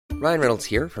Ryan Reynolds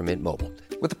here from Mint Mobile.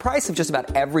 With the price of just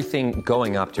about everything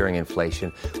going up during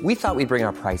inflation, we thought we'd bring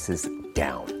our prices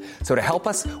down. So to help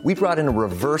us, we brought in a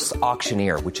reverse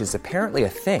auctioneer, which is apparently a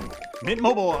thing. Mint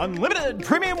Mobile Unlimited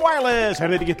Premium Wireless. How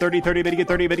to get 30, 30, bit to get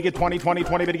 30, bit to get 20, 20,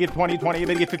 20, bit to get 20, 20,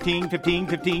 bit to get 15, 15,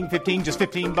 15, 15, just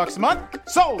 $15 a month?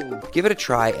 Sold! Give it a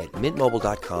try at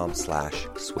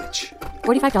mintmobile.com/switch.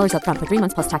 $45 up front for 3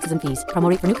 months plus taxes and fees. Promo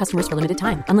rate for new customers for limited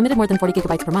time. Unlimited more than 40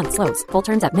 gigabytes per month. Slows full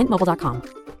terms at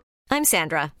mintmobile.com. I'm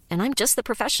Sandra, and I'm just the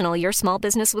professional your small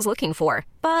business was looking for.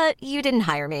 But you didn't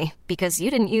hire me because you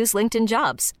didn't use LinkedIn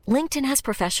Jobs. LinkedIn has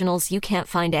professionals you can't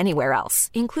find anywhere else,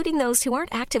 including those who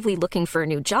aren't actively looking for a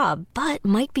new job, but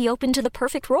might be open to the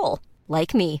perfect role,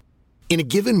 like me. In a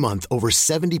given month, over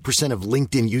 70% of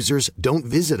LinkedIn users don't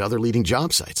visit other leading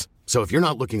job sites. So if you're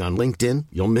not looking on LinkedIn,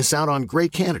 you'll miss out on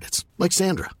great candidates like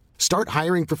Sandra. Start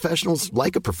hiring professionals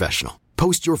like a professional.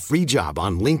 Post your free job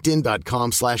on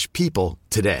linkedin.com/people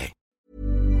today.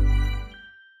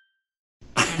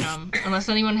 Unless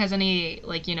anyone has any,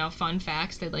 fun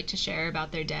facts they'd like to share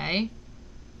about their day.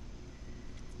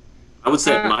 I would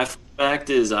say my fun fact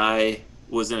is I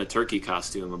was in a turkey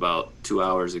costume about 2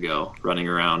 hours ago, running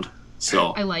around.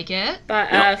 So I like it.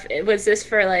 But was this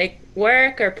for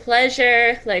work or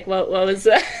pleasure? What was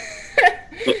that?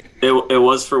 It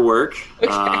was for work.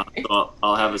 Okay. So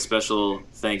I'll have a special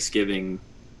Thanksgiving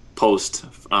post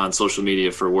on social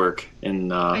media for work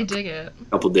in I dig it. a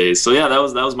couple days. So yeah, that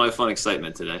was my fun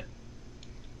excitement today.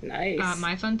 Nice.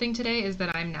 My fun thing today is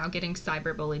that I'm now getting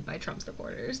cyberbullied by Trump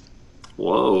supporters.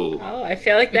 Whoa. Oh, I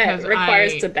feel like that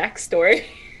requires a backstory.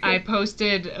 I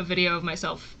posted a video of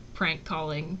myself prank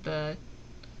calling the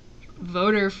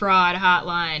voter fraud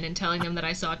hotline and telling them that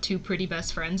I saw two pretty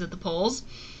best friends at the polls.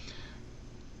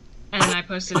 And I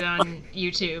posted it on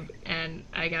YouTube, and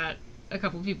I got a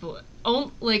couple people.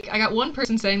 I got one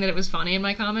person saying that it was funny in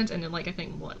my comments, and then I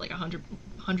think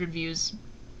 100 views,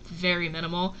 very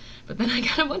minimal. But then I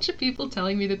got a bunch of people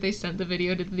telling me that they sent the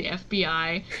video to the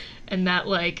FBI, and that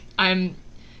I'm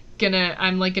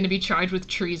gonna be charged with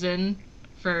treason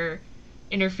for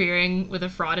interfering with a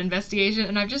fraud investigation.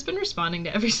 And I've just been responding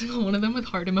to every single one of them with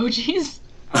heart emojis.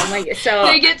 Oh my god! So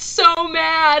they get so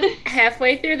mad.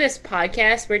 Halfway through this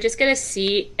podcast, we're just gonna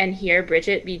see and hear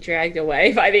Bridget be dragged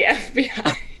away by the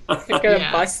FBI. They're gonna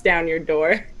bust down your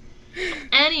door.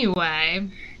 Anyway,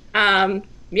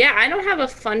 yeah, I don't have a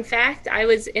fun fact. I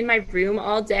was in my room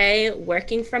all day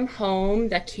working from home.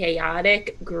 The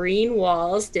chaotic green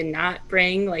walls did not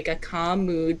bring a calm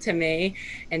mood to me,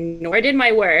 and nor did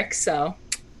my work. So,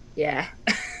 yeah.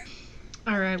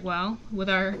 All right. Well, with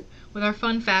our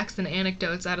fun facts and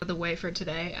anecdotes out of the way for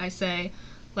today, I say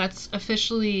let's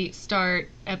officially start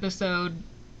episode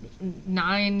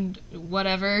 9,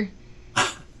 whatever,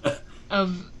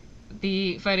 of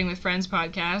the Fighting with Friends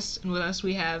podcast. And with us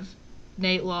we have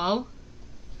Nate Lull,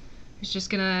 who's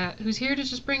here to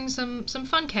just bring some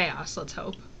fun chaos, let's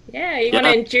hope. Yeah, you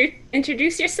want to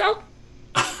introduce yourself?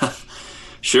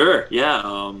 Sure,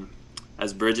 yeah.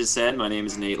 As Bridget said, my name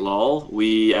is Nate Lull.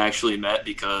 We actually met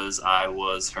because I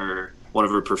was one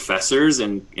of her professors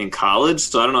in college.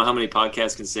 So I don't know how many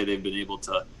podcasts can say they've been able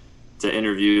to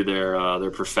interview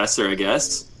their professor, I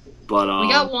guess. But we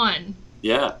got one.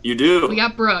 Yeah, you do. We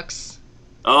got Brooks.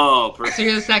 Oh, perfect. So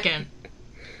you're the second.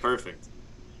 Perfect.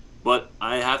 But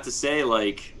I have to say,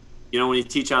 when you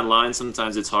teach online,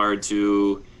 sometimes it's hard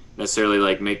to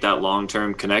necessarily make that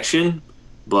long-term connection.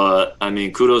 But I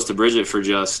mean, kudos to Bridget for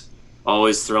just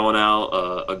always throwing out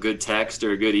a good text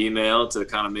or a good email to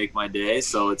kind of make my day.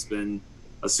 So it's been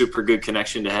a super good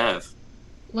connection to have.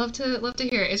 Love to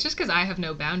hear it. It's just because I have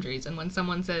no boundaries, and when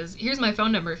someone says, "Here's my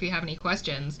phone number if you have any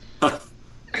questions,"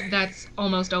 that's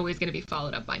almost always going to be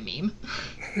followed up by meme.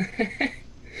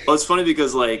 Well, it's funny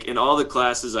because in all the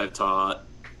classes I've taught,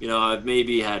 I've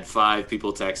maybe had 5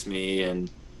 people text me, and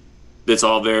it's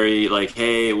all very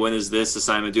hey, when is this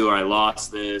assignment due, or I lost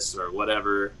this, or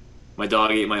whatever. My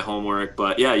dog ate my homework.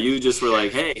 But yeah, you just were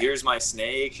hey, here's my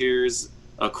snake, here's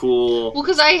a cool... Well,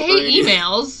 because I hate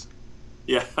emails.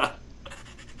 Yeah.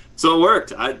 So it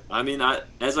worked. I mean,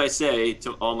 as I say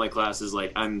to all my classes,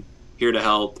 I'm here to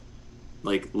help.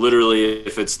 Literally,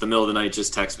 if it's the middle of the night,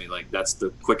 just text me. That's the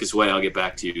quickest way I'll get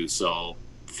back to you. So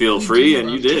feel free,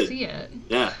 and you did. See it.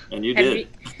 Yeah, and you did.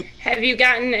 Have you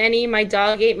gotten any "my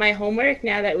dog ate my homework"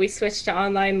 now that we switched to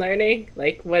online learning?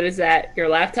 What is that? Your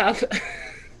laptop?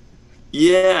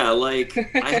 Yeah,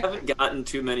 I haven't gotten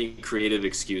too many creative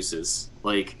excuses.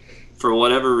 For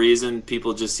whatever reason,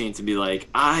 people just seem to be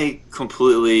I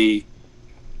completely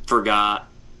forgot,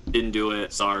 didn't do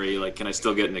it, sorry, can I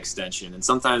still get an extension? And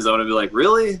sometimes I want to be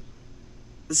really?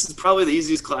 This is probably the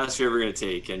easiest class you're ever going to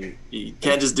take, and you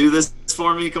can't just do this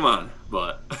for me. Come on,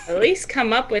 but At least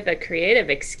come up with a creative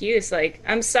excuse. Like,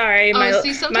 I'm sorry,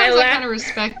 sometimes I kind of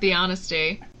respect the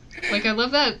honesty. Like, I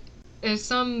love that there's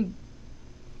some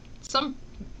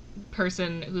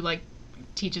person who, like,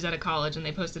 teaches at a college, and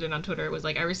they posted it on Twitter. It was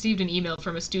like, I received an email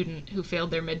from a student who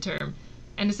failed their midterm,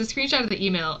 and it's a screenshot of the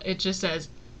email. It just says,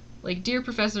 like, dear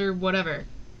professor, whatever,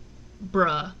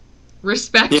 bruh,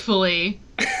 respectfully,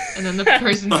 and then the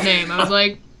person's name. I was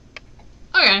like,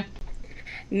 okay.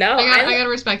 No, I gotta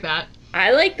respect that.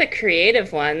 I like the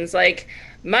creative ones. Like,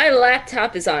 my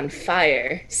laptop is on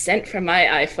fire, sent from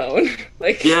my iPhone.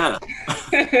 Like, yeah.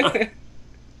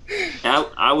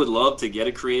 I would love to get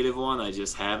a creative one. I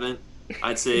just haven't.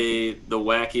 I'd say the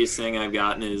wackiest thing I've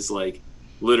gotten is, like,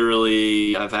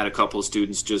 literally I've had a couple of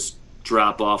students just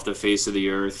drop off the face of the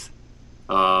earth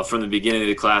from the beginning of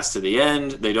the class to the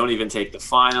end. They don't even take the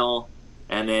final,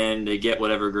 and then they get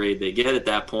whatever grade they get at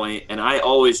that point. And I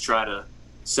always try to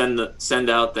send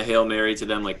out the Hail Mary to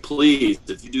them, like, please,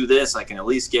 if you do this, I can at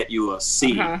least get you a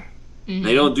C. Mm-hmm.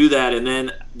 They don't do that, and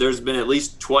then there's been at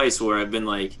least twice where I've been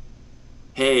like,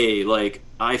 hey, like,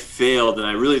 I failed, and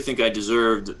I really think I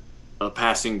deserved a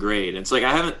passing grade. And it's like,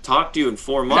 I haven't talked to you in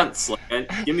 4 months. Like,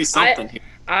 give me something here.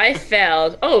 I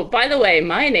failed. Oh, by the way,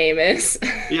 my name is.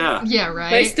 Yeah. Yeah,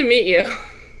 right? Nice to meet you.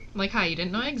 Like, hi, you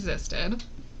didn't know I existed.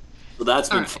 So that's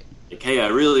been fun. Like, hey, I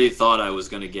really thought I was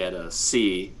going to get a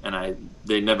C, and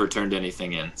they never turned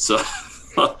anything in. So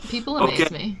people amaze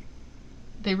me.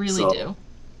 They really do.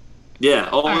 Yeah,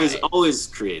 always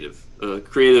creative.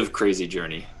 Creative, crazy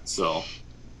journey. So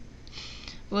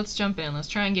let's jump in. Let's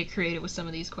try and get creative with some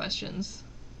of these questions.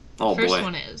 Oh, First boy.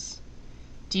 one is,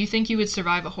 do you think you would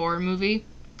survive a horror movie,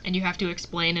 and you have to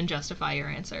explain and justify your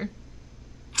answer?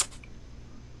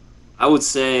 I would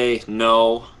say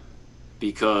no,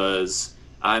 because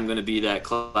I'm going to be that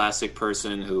classic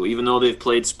person who, even though they've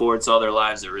played sports all their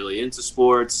lives, they're really into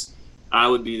sports. I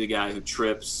would be the guy who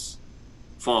trips,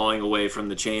 falling away from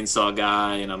the chainsaw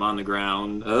guy, and I'm on the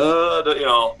ground.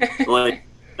 Like,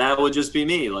 that would just be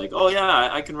me. Like, oh yeah,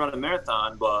 I can run a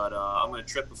marathon, but I'm going to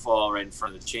trip and fall right in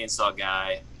front of the chainsaw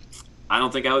guy. I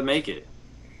don't think I would make it.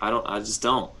 I just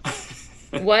don't.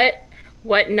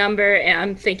 What number? And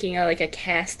I'm thinking of, like, a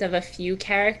cast of a few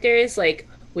characters. Like,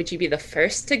 would you be the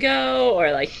first to go,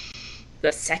 or, like,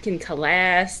 the second to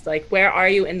last? Like, where are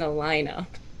you in the lineup?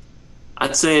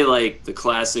 I'd say, like, the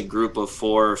classic group of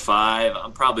 4 or 5.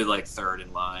 I'm probably, like, third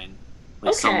in line.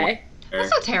 Like, Okay. That's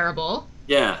not terrible.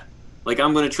 Yeah. Like,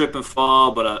 I'm going to trip and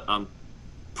fall, but I'm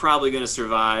probably going to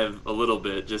survive a little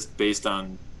bit just based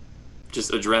on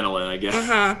just adrenaline, I guess.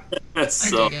 Uh-huh.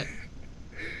 So, I dig it.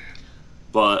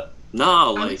 but,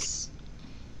 no, like,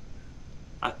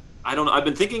 I don't know. I've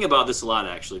been thinking about this a lot,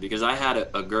 actually, because I had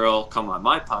a girl come on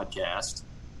my podcast,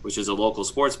 which is a local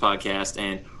sports podcast,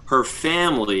 and her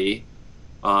family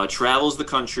travels the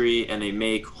country, and they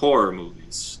make horror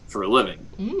movies for a living.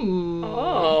 Ooh.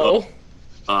 Oh.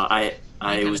 I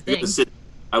was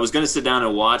going to sit down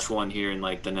and watch one here in,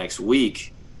 like, the next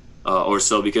week or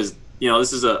so, because, you know,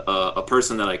 this is a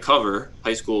person that I cover,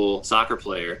 high school soccer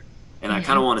player, and I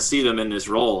kind of want to see them in this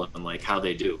role and, like, how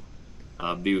they do.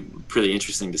 Be pretty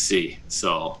interesting to see.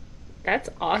 So That's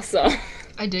awesome.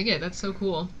 I dig it. That's so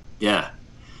cool. yeah.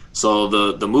 So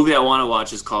the movie I want to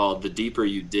watch is called The Deeper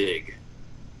You Dig,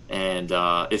 and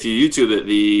if you YouTube it,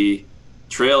 the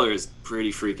trailer is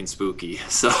pretty freaking spooky.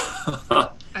 So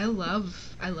I love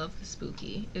the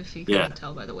spooky, if you couldn't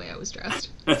tell by the way I was dressed.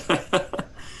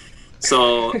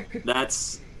 So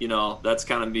that's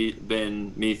kind of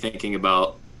been me thinking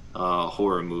about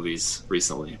horror movies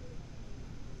recently.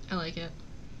 I like it.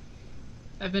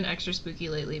 I've been extra spooky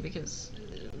lately because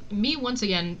me once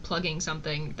again plugging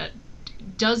something that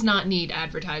does not need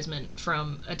advertisement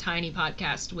from a tiny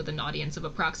podcast with an audience of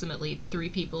approximately 3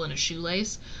 people in a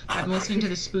shoelace. I've been listening to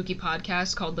this spooky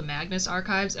podcast called The Magnus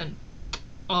Archives, and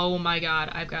oh my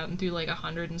god, I've gotten through like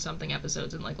 100 and something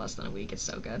episodes in like less than a week. It's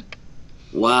so good.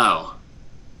 Wow.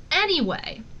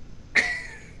 Anyway,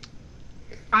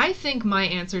 I think my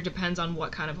answer depends on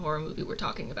what kind of horror movie we're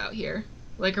talking about here.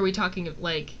 Like, are we talking,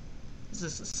 like, is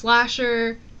this a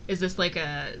slasher? Is this like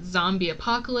a zombie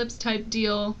apocalypse type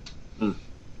deal?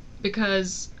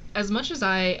 Because as much as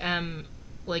I am,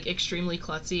 like, extremely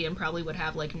klutzy and probably would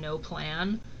have, like, no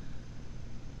plan,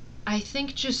 I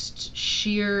think just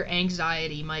sheer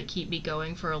anxiety might keep me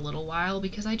going for a little while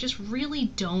because I just really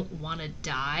don't want to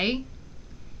die.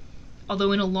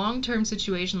 Although in a long-term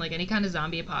situation, like any kind of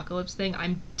zombie apocalypse thing,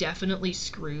 I'm definitely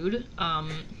screwed.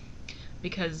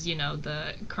 Because, you know,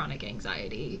 the chronic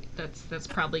anxiety, that's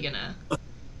probably gonna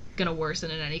worsen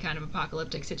in any kind of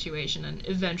apocalyptic situation and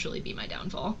eventually be my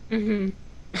downfall. Mm-hmm.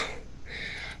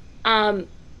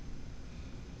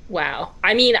 Wow.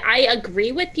 I mean, I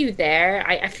agree with you there.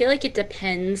 I feel like it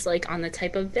depends like on the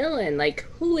type of villain, like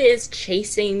who is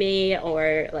chasing me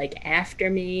or like after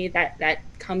me. That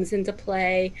comes into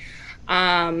play.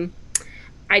 Um,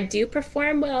 I do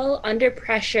perform well under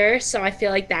pressure, so I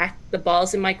feel like that the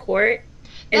ball's in my court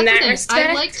in That's the that thing. respect.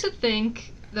 I like to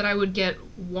think that I would get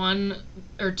one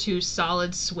or two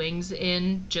solid swings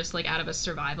in just like out of a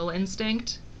survival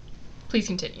instinct. Please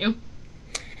continue.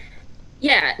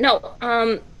 Yeah,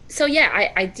 no. So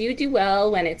yeah, I do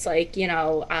well when it's like, you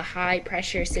know, a high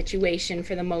pressure situation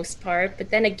for the most part. But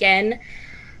then again,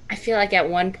 I feel like at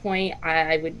one point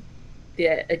I would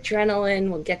the adrenaline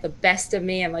will get the best of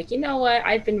me. I'm like, you know what?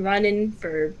 I've been running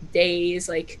for days.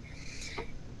 Like,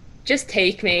 just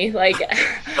take me. Like,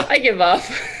 I give up.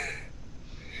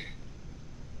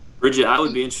 Bridget, I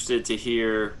would be interested to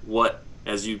hear what,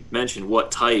 as you mentioned,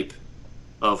 what type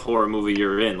of horror movie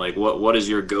you're in. Like, what is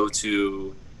your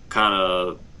go-to kind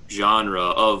of genre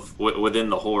of within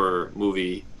the horror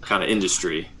movie kind of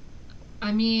industry?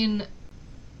 I mean,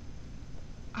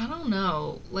 I don't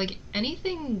know. Like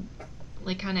anything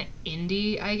like kind of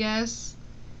indie, I guess.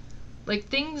 Like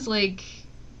things like,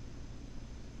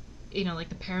 you know, like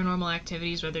the Paranormal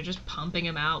Activities where they're just pumping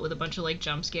them out with a bunch of like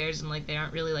jump scares and like they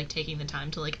aren't really like taking the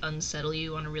time to like unsettle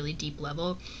you on a really deep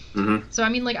level. Mm-hmm. So I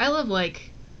mean, like I love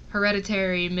like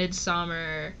Hereditary,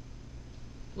 Midsummer,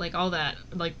 like all that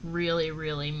like really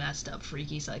really messed up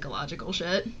freaky psychological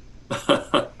shit.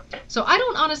 So I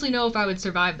don't honestly know if I would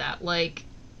survive that. Like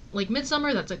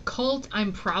Midsummer, that's a cult.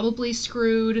 I'm probably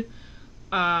screwed.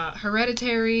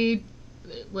 Hereditary,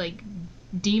 like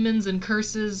demons and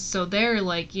curses, so they're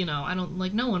like, you know, I don't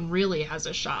like no one really has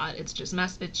a shot. It's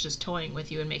just toying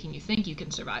with you and making you think you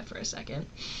can survive for a second.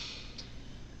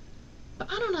 But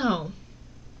I don't know.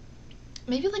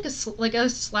 Maybe like a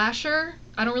slasher.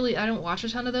 I don't watch a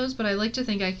ton of those, but I like to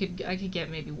think I could get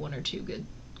maybe one or two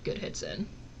good hits in.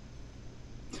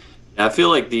 I feel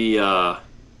like the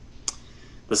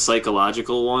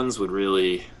psychological ones would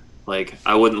really, like,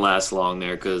 I wouldn't last long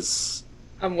there because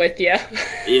I'm with you.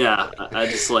 Yeah, I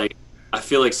just like, I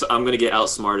feel like I'm gonna get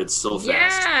outsmarted so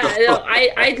fast. Yeah, no,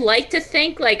 I'd like to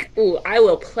think like, ooh, I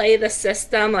will play the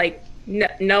system. Like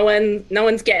no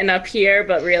one's getting up here,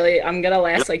 but really, I'm gonna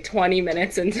last like 20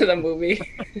 minutes into the movie.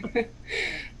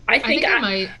 I think I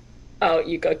might. Oh,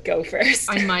 you go first.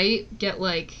 I might get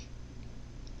like,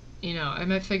 you know, I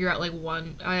might figure out like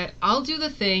one. I'll do the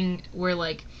thing where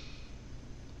like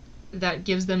that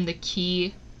gives them the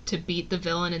key to beat the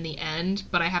villain in the end,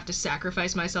 but I have to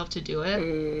sacrifice myself to do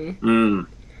it.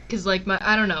 Because like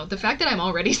I don't know, the fact that I'm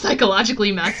already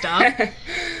psychologically messed up,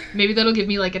 maybe that'll give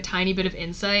me like a tiny bit of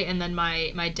insight, and then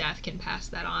my death can pass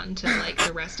that on to like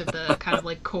the rest of the kind of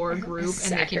like core group,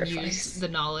 and they can use the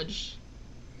knowledge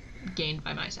gained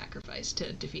by my sacrifice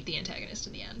to defeat the antagonist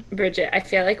in the end. Bridget, I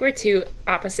feel like we're two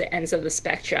opposite ends of the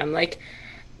spectrum. Like,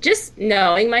 just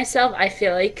knowing myself, I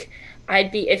feel like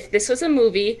I'd be, if this was a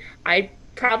movie, I'd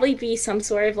probably be some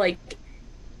sort of like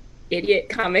idiot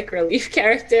comic relief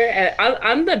character, and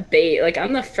I'm the bait. Like,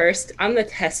 I'm the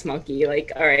test monkey.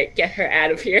 Like, all right, get her out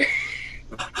of here.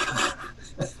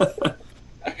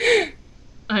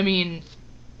 I mean,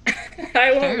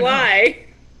 I won't lie.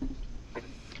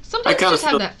 Sometimes I just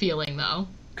have that feeling, though.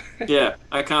 Yeah,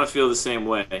 I kind of feel the same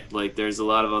way. Like, there's a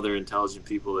lot of other intelligent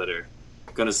people that are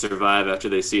going to survive after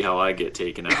they see how I get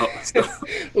taken out. So.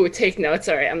 Ooh, take notes.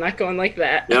 All right, I'm not going like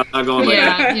that. Yeah, I'm not going like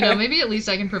that. Yeah, you know, maybe at least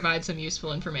I can provide some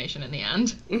useful information in the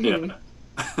end. Mm-hmm.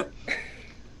 Yeah.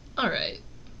 All right.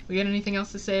 We got anything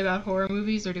else to say about horror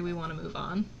movies, or do we want to move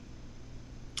on?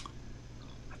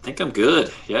 I think I'm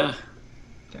good, yeah.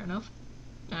 Fair enough.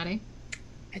 Maddie?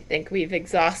 I think we've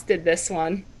exhausted this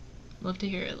one. Love to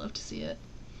hear it. Love to see it.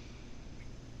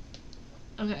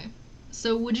 Okay.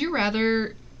 So would you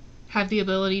rather have the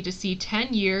ability to see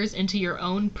 10 years into your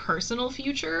own personal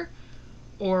future,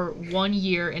 or 1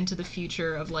 year into the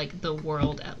future of, like, the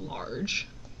world at large?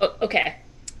 Okay.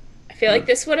 I feel like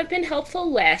this would have been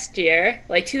helpful last year.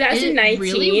 Like, 2019. It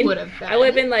really would have been. I would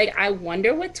have been like, I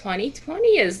wonder what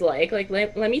 2020 is like. Like,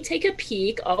 let me take a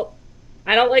peek. Oh,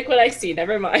 I don't like what I see.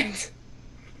 Never mind.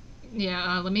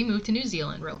 Yeah, let me move to New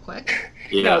Zealand real quick.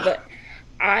 Yeah. No, but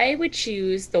I would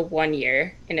choose the 1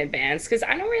 year in advance because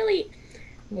I don't really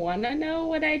want to know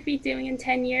what I'd be doing in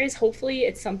 10 years. Hopefully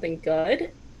it's something good.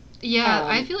 Yeah,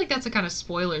 I feel like that's a kind of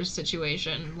spoilers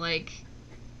situation. Like,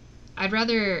 I'd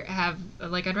rather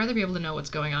be able to know what's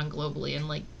going on globally and,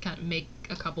 like, kind of make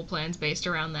a couple plans based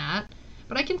around that.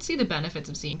 But I can see the benefits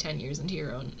of seeing 10 years into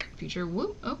your own future.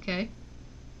 Whoop, okay.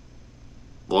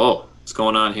 Whoa, what's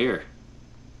going on here?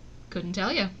 Couldn't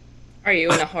tell you. Are you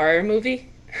in a horror movie?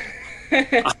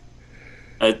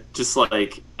 Just just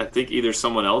like, I think either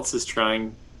someone else is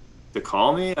trying to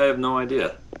call me. I have no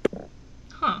idea.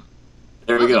 Huh.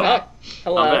 There we go. Oh,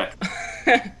 hello. I'm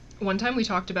back. One time we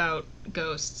talked about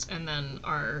ghosts, and then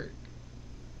our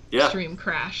Yeah. stream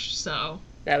crashed, so...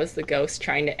 That was the ghost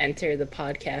trying to enter the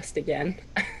podcast again.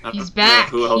 He's back!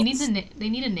 Who else? He needs they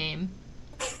need a name.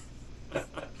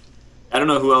 I don't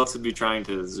know who else would be trying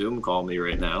to Zoom call me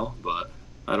right now, but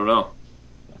I don't know.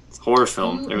 It's a horror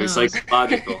film. Who They're knows?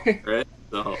 psychological, right?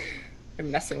 So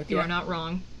I'm messing with you. You are not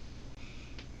wrong.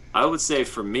 I would say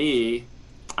for me,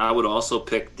 I would also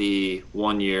pick the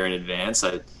 1 year in advance.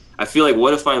 I feel like,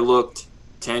 what if I looked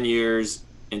 10 years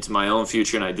into my own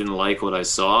future and I didn't like what I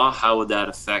saw? How would that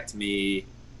affect me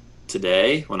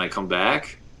today when I come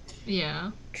back?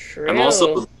 Yeah. True.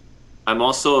 I'm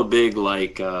also a big,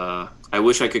 like, I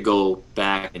wish I could go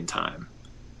back in time.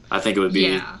 I think it would be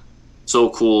Yeah. so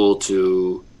cool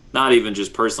to not even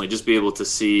just personally, just be able to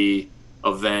see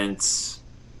events.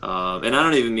 And I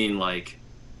don't even mean like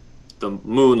the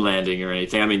moon landing or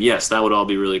anything. I mean, yes, that would all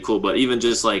be really cool, but even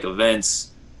just like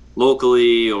events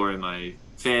locally or in my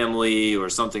family or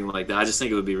something like that, I just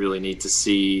think it would be really neat to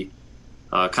see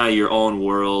kind of your own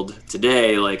world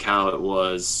today, like how it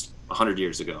was 100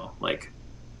 years ago. Like,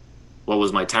 what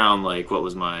was my town like? What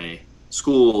was my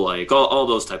school like? All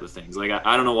those type of things. Like,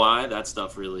 I don't know why that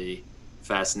stuff really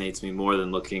fascinates me more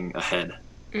than looking ahead.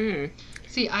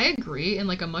 See, I agree in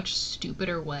like a much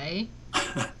stupider way.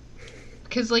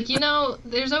 Because, like, you know,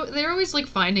 they're always like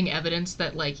finding evidence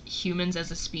that like humans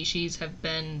as a species have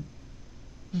been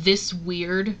this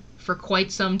weird for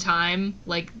quite some time.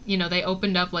 Like, you know, they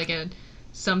opened up like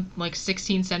some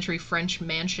 16th century French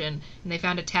mansion, and they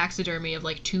found a taxidermy of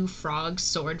like 2 frogs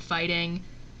sword fighting,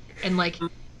 and like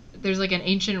there's like an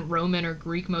ancient Roman or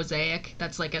Greek mosaic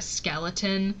that's like a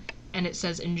skeleton, and it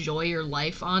says "enjoy your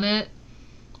life" on it.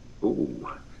 Ooh.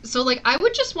 So like I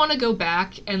would just want to go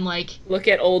back and like Look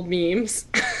at old memes.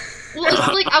 well, it's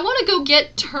like I want to go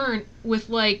get turned with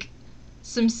like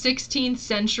some 16th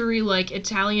century like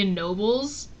Italian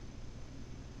nobles.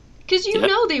 Because you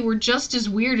know they were just as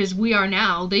weird as we are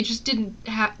now. They just didn't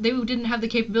have the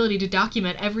capability to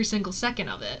document every single second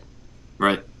of it.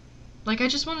 Right. Like I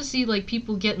just want to see like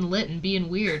people getting lit and being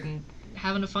weird and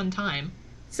having a fun time.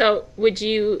 So would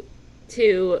you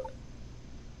two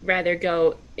rather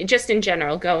go, just in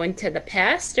general, go into the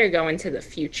past or go into the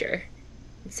future?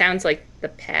 It sounds like the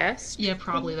past. Yeah,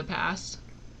 probably the past.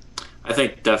 I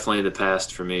think definitely the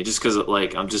past for me, just because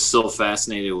like I'm just so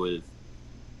fascinated with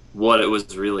what it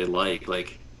was really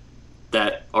like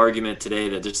that argument today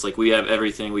that just like we have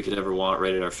everything we could ever want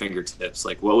right at our fingertips.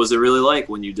 Like, what was it really like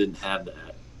when you didn't have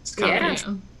that? It's kind of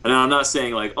interesting. And I'm not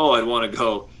saying like, oh, I'd want to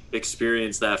go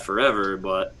experience that forever,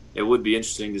 but it would be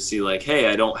interesting to see like, hey,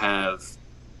 I don't have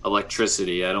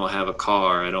electricity, I don't have a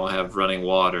car, I don't have running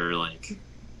water. Like,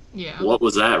 yeah, what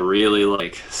was that really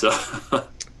like? So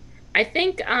I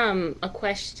think a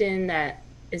question that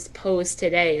is posed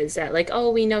today is that like, oh,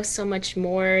 we know so much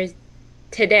more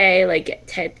today, like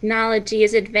technology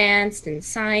is advanced and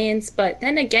science, but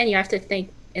then again you have to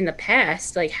think in the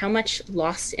past, like how much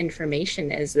lost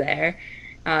information is there.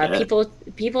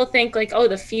 People think like, oh,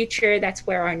 the future, that's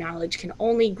where our knowledge can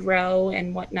only grow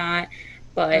and whatnot,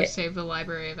 but Go save the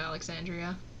Library of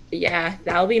Alexandria. Yeah,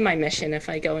 that'll be my mission if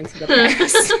I go into the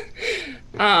past.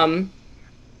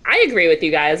 I agree with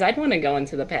you guys. I'd want to go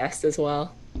into the past as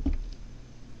well.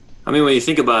 I mean, when you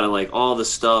think about it, like all the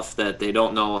stuff that they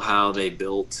don't know how they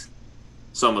built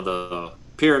some of the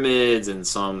pyramids and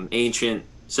some ancient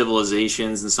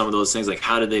civilizations and some of those things, like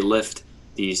how did they lift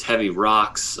these heavy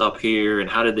rocks up here and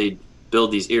how did they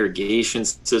build these irrigation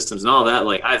systems and all that?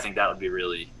 Like, I think that would be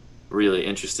really, really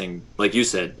interesting. Like you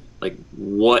said, like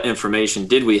what information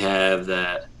did we have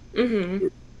that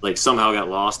like somehow got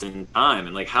lost in time,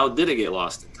 and like how did it get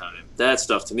lost in time? That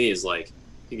stuff to me is like,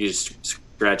 you can just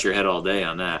scratch your head all day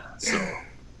on that. So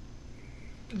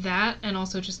that, and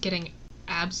also just getting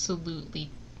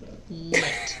absolutely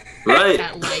lit right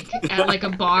at like a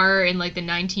bar in like the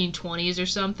 1920s or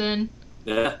something.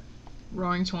 Yeah,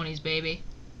 Roaring 20s, baby.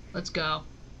 Let's go.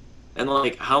 And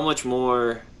like, how much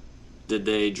more did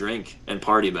they drink and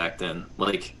party back then?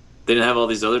 Like, they didn't have all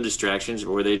these other distractions,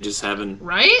 or were they just having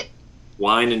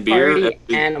wine and beer Party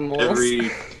animals. every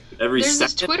There's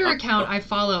this second? Twitter account I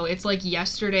follow. It's like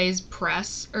Yesterday's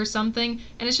Press or something,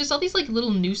 and it's just all these like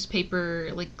little newspaper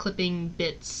like clipping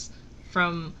bits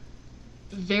from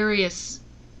various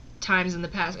times in the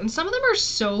past, and some of them are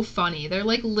so funny. They're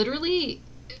like literally,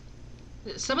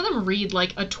 some of them read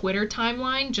like a Twitter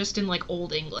timeline just in like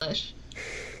Old English.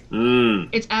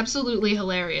 It's absolutely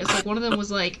hilarious. Like one of them was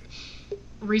like,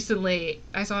 recently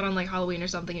I saw it on like Halloween or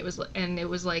something. It was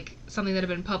like something that had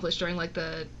been published during like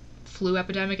the flu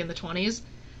epidemic in the 1920s,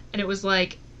 and it was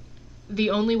like the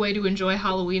only way to enjoy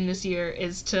Halloween this year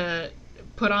is to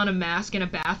put on a mask and a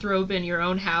bathrobe in your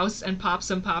own house and pop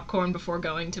some popcorn before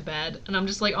going to bed. And I'm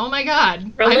just like, oh my god,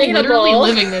 Relatable. I'm literally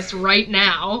living this right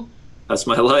now. That's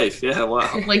my life. Yeah,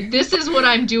 wow. Like, this is what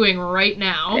I'm doing right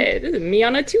now. Hey, this is me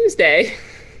on a Tuesday.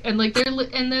 And like they're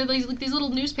like these little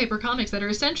newspaper comics that are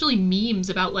essentially memes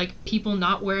about like people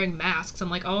not wearing masks. I'm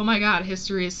like, oh my god,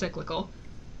 history is cyclical.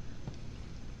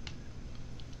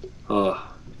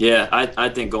 Oh, yeah, I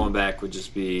think going back would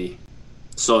just be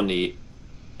so neat.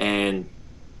 And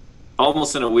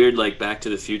almost in a weird, like, Back to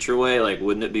the Future way, like,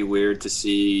 wouldn't it be weird to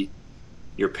see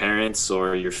your parents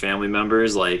or your family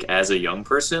members, like, as a young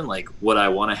person? Like, would I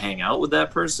want to hang out with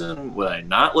that person? Would I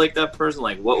not like that person?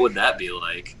 Like, what would that be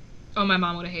like? Oh, my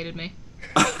mom would have hated me.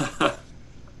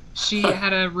 She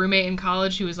had a roommate in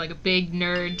college who was like a big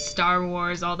nerd, Star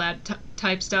Wars, all that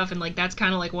type stuff, and like that's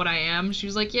kind of like what I am. She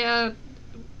was like, yeah,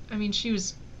 I mean, she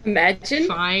was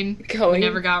fine. We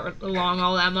never got along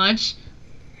all that much.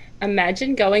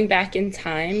 Imagine going back in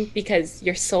time because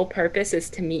your sole purpose is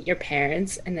to meet your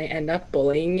parents and they end up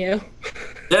bullying you.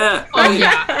 Yeah. Oh,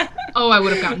 yeah. Oh, I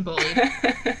would have gotten bullied.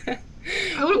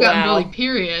 I would have gotten bullied,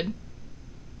 period.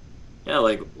 Yeah,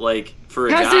 like for a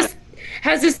guy.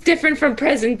 How's this different from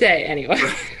present day, anyway?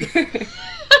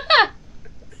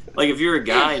 Like, if you're a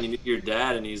guy and you meet your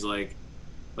dad and he's like,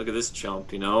 look at this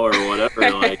chump, you know, or whatever,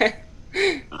 like,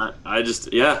 I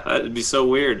just, yeah, it'd be so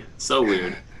weird. So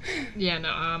weird. Yeah, no,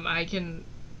 I can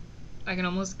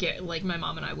almost get, like, my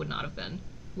mom and I would not have been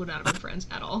friends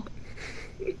at all.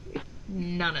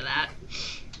 None of that.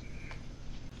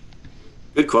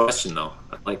 Good question, though.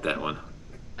 I like that one.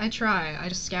 I try. I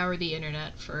just scour the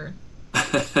internet for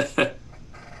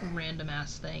random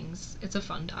ass things. It's a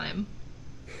fun time.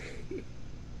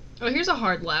 Oh, here's a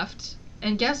hard left.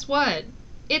 And guess what?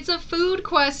 It's a food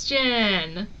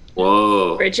question!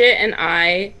 Whoa. Bridget and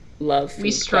I love food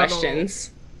we struggle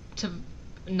questions. To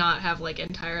not have like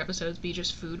entire episodes be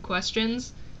just food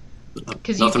questions.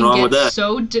 Because Nothing wrong with that.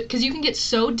 Because you can get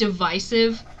so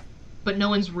divisive, but no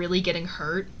one's really getting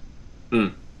hurt.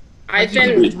 I've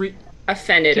been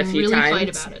offended a few really times. Fight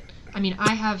about it. I mean,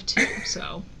 I have too,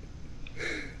 so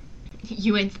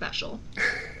you ain't special.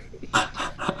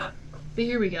 But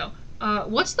here we go.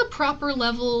 What's the proper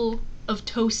level of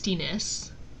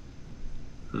toastiness?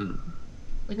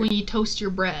 Like when you toast your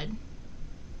bread.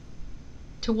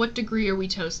 To what degree are we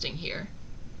toasting here?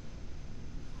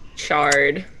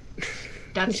 Charred.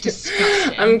 That's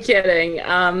disgusting. I'm kidding.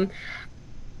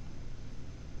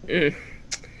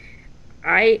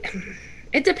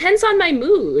 It depends on my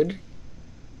mood.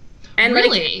 And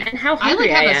really? Like, and how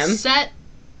hungry I am. have a set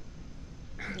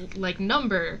like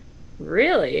number.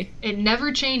 Really? It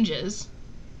never changes.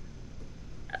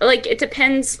 Like, it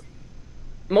depends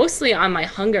mostly on my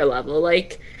hunger level.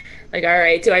 Like, all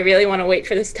right, do I really want to wait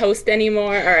for this toast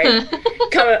anymore? All right,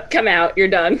 come out, you're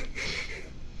done.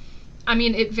 I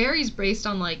mean, it varies based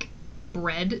on, like,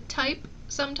 bread type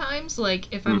sometimes.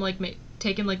 Like, if I'm, like,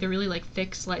 taking, like, the really, like,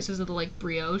 thick slices of the, like,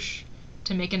 brioche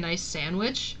to make a nice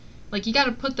sandwich, like, you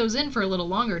gotta put those in for a little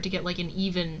longer to get, like, an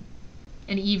even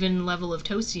level of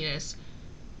toastiness.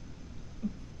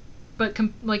 But,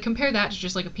 compare that to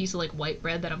just, like, a piece of, like, white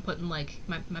bread that I'm putting, like,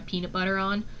 my peanut butter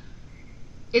on.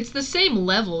 It's the same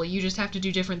level, you just have to do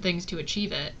different things to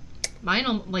achieve it.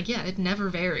 Mine, like, yeah, it never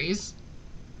varies.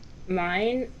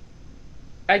 Mine,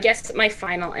 I guess my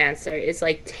final answer is,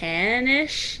 like,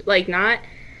 tan-ish. Like, not,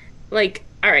 like,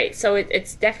 alright, so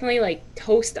it's definitely, like,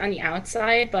 toast on the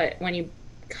outside, but when you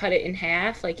cut it in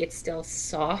half, like, it's still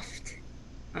soft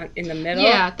in the middle.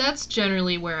 Yeah, that's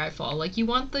generally where I fall. Like, you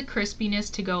want the crispiness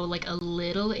to go, like, a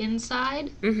little inside.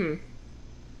 Mm-hmm.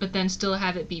 But then still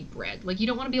have it be bread. Like, you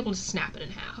don't want to be able to snap it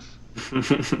in half.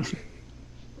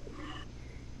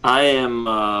 I'm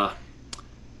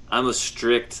a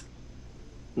strict,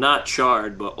 not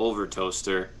charred, but over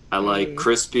toaster. I like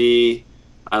crispy.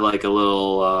 I like a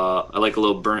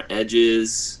little burnt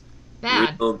edges.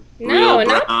 Bad. No,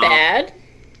 not bad.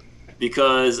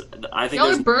 Because I think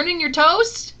y'all are burning your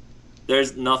toast?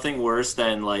 There's nothing worse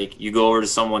than, like, you go over to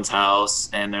someone's house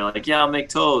and they're like, yeah, I'll make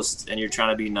toast. And you're trying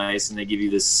to be nice and they give you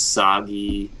this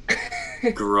soggy,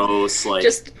 gross, like...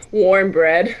 just warm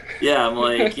bread. Yeah, I'm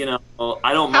like, you know,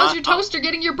 I don't... How's your toaster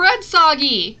getting your bread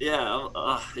soggy?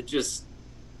 Yeah, it just...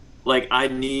 Like, I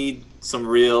need some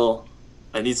real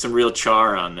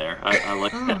char on there. I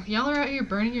like that. Y'all are out here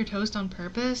burning your toast on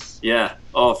purpose? Yeah.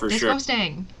 Oh, for sure.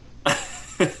 Disgusting.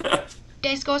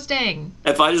 disgusting.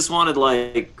 If I just wanted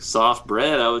like soft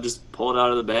bread, I would just pull it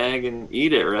out of the bag and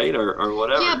eat it, right? Or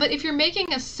whatever. Yeah, but if you're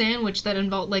making a sandwich that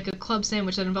involves, like a club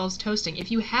sandwich that involves toasting,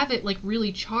 if you have it like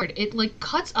really charred, it like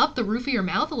cuts up the roof of your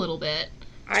mouth a little bit.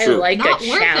 I True. like Not a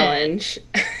worth challenge.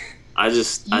 I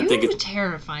think You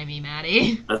terrify me,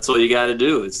 Maddie. that's what you got to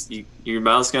do. Your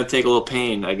mouth's gonna take a little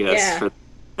pain, I guess.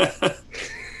 Yeah.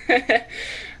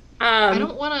 I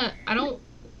don't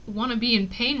want to be in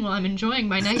pain while I'm enjoying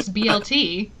my nice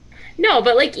BLT. No,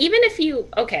 but like even if you,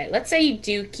 okay, let's say you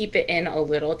do keep it in a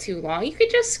little too long, you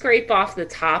could just scrape off the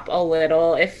top a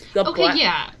little if the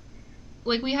Yeah.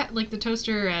 Like we had like the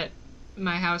toaster at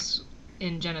my house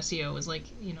in Geneseo was like,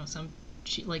 you know, some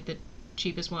like the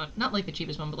cheapest one, not like the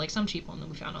cheapest one, but like some cheap one that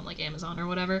we found on like Amazon or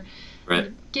whatever. Right.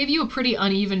 It gave you a pretty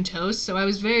uneven toast, so I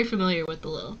was very familiar with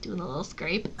doing the little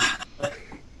scrape.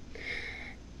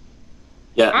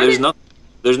 Yeah,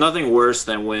 there's nothing worse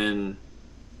than when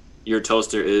your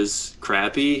toaster is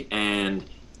crappy and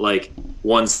like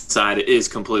one side is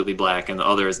completely black and the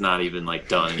other is not even like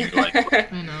done. You're like,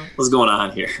 I know. what's going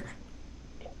on here?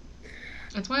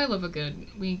 That's why I love a good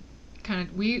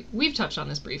we've touched on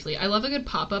this briefly. I love a good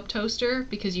pop-up toaster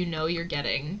because you know you're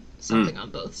getting something on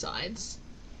both sides.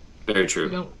 Very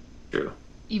true. True.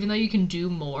 Even though you can do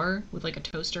more with like a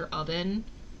toaster oven,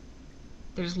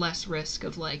 there's less risk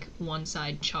of like one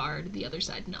side charred, the other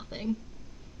side nothing.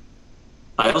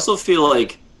 I also feel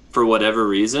like for whatever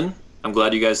reason, I'm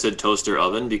glad you guys said toaster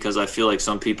oven because I feel like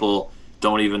some people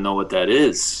don't even know what that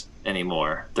is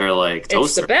anymore. They're like,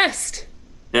 toaster. It's the best.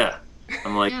 Yeah.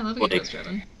 I'm like, yeah, I love a good toaster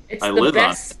oven. It's the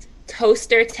best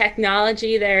toaster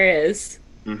technology there is.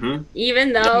 Mm-hmm.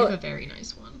 Even though you have a very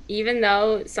nice one. Even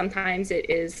though sometimes it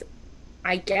is,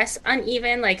 I guess,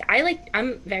 uneven. Like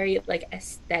I'm very like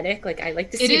aesthetic. Like I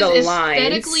like to see the lines. It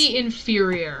is aesthetically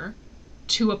inferior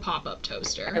to a pop-up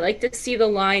toaster. I like to see the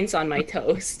lines on my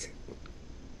toast.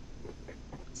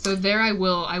 So there I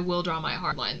will draw my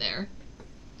hard line there.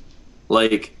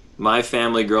 Like my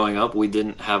family growing up, we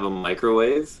didn't have a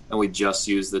microwave and we just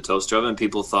used the toaster oven.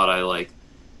 People thought I like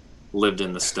lived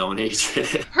in the Stone Age.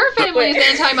 Her family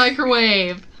is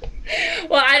anti-microwave.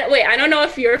 Well, I don't know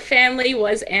if your family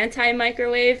was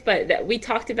anti-microwave, but we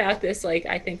talked about this, like,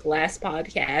 I think last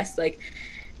podcast. Like,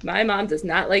 my mom does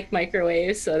not like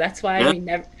microwaves, so that's why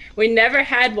we never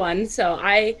had one. So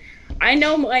I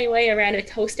know my way around a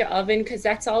toaster oven because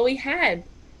that's all we had.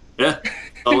 Yeah,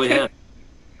 all we had.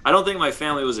 I don't think my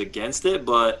family was against it,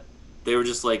 but they were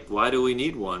just like, why do we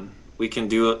need one? We can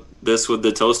do this with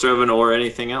the toaster oven or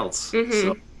anything else. Mm-hmm.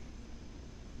 So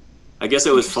I guess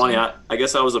it was funny. I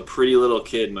guess I was a pretty little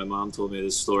kid. My mom told me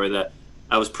this story that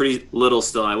I was pretty little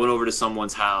still. I went over to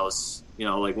someone's house, you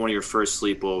know, like one of your first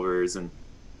sleepovers, and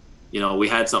you know, we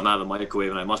had something out of the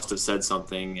microwave, and I must have said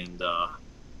something, and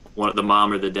the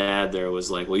mom or the dad there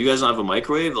was like, well, you guys don't have a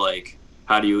microwave? Like,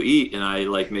 how do you eat? And I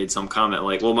like made some comment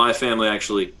like, well, my family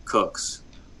actually cooks.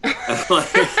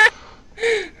 Like,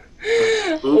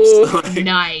 oops. Like,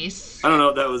 nice. I don't know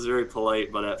if that was very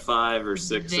polite, but at 5 or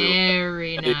 6.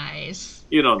 Very nice.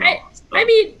 You don't know. I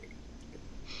mean,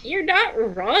 you're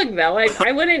not wrong, though.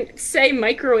 I wouldn't say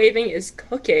microwaving is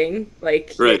cooking.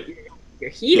 Like, right. You're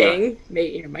heating,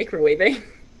 maybe you're microwaving.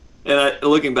 And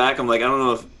looking back, I'm like, I don't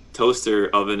know if toaster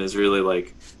oven is really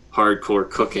like hardcore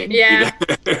cooking. Yeah.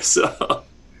 Either, so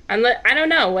I don't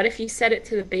know. What if you set it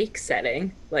to the bake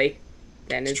setting? Like,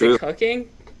 then is it cooking?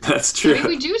 That's true. I mean,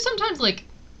 we do sometimes like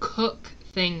cook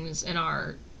things in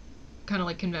our kind of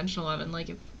like conventional oven. Like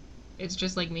if it's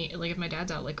just like me, like if my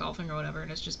dad's out like golfing or whatever,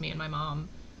 and it's just me and my mom,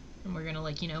 and we're gonna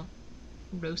like, you know,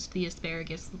 roast the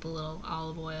asparagus with a little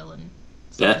olive oil and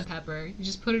salt and pepper. You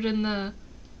just put it in the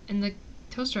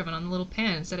toaster oven on the little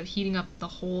pan instead of heating up the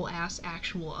whole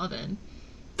actual oven.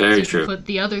 Very so true. You can put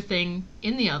the other thing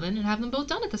in the oven and have them both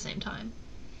done at the same time.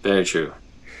 Very true.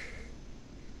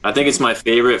 I think it's my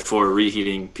favorite for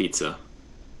reheating pizza.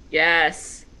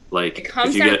 Yes. Like it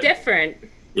comes out different.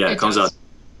 Yeah, it comes out.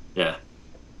 Yeah.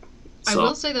 So. I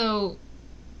will say though,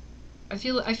 I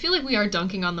feel like we are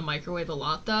dunking on the microwave a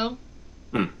lot though.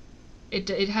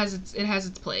 It has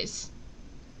its place.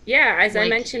 Yeah, as I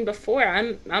mentioned before,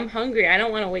 I'm hungry. I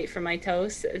don't want to wait for my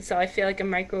toast, so I feel like a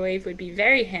microwave would be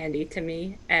very handy to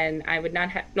me, and I would not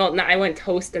have. No, I wouldn't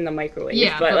toast in the microwave.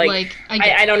 Yeah, but like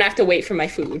I don't have to wait for my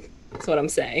food. That's what I'm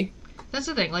saying. That's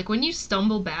the thing. Like when you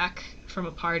stumble back from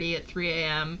a party at 3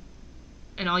 a.m.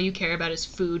 and all you care about is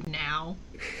food now,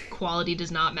 quality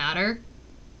does not matter.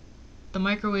 The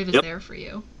microwave is there for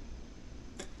you.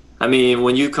 I mean,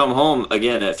 when you come home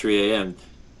again at 3 a.m.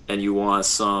 and you want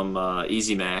some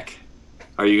Easy Mac,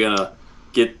 are you gonna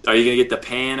get the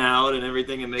pan out and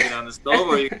everything and make it on the stove,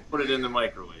 or are you gonna put it in the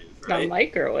microwave? The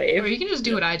microwave. Or you can just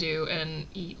do what I do and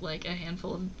eat like a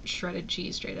handful of shredded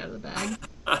cheese straight out of the bag.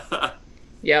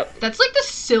 Yep. That's like the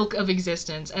silk of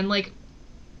existence. And like,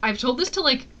 I've told this to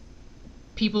like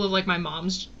people of like my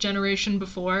mom's generation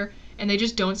before, and they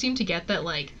just don't seem to get that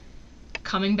like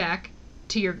coming back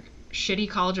to your shitty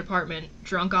college apartment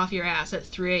drunk off your ass at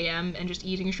 3 a.m. and just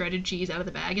eating shredded cheese out of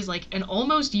the bag is like an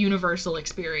almost universal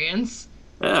experience.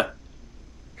 Yeah.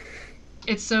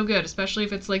 It's so good, especially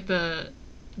if it's like the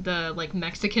like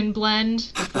Mexican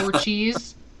blend, the 4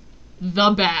 cheese.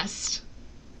 The best.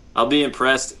 I'll be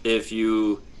impressed if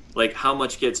you like how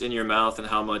much gets in your mouth and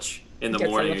how much in the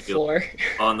morning on the floor.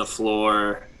 On the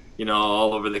floor, you know,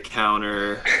 all over the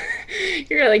counter.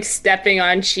 You're like stepping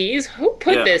on cheese. Who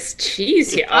put this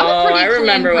cheese here? I'm a pretty I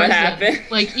remember clean what person. happened.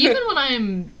 Like, even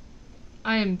when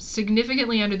I am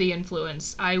significantly under the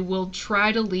influence, I will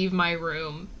try to leave my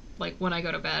room, like when I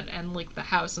go to bed, and like the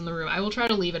house and the room, I will try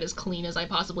to leave it as clean as I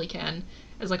possibly can,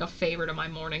 as like a favor to my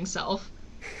morning self.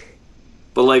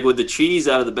 But like with the cheese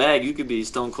out of the bag, you could be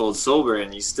stone cold sober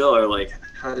and you still are like,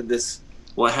 how did this,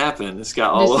 what happened? This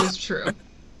got all This is true.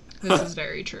 This is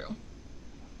very true.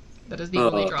 That is the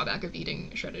only drawback of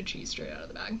eating shredded cheese straight out of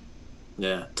the bag.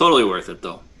 Yeah, totally worth it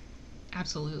though.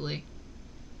 Absolutely.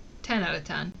 10 out of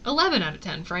 10. 11 out of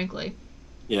 10, frankly.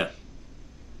 Yeah.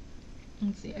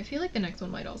 Let's see. I feel like the next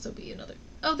one might also be another.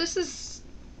 Oh, this is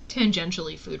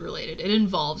tangentially food related. It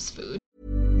involves food.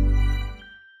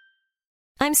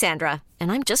 I'm Sandra,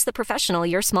 and I'm just the professional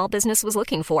your small business was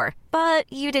looking for. But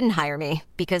you didn't hire me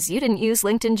because you didn't use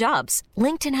LinkedIn Jobs.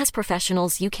 LinkedIn has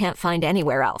professionals you can't find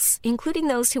anywhere else, including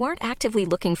those who aren't actively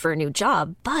looking for a new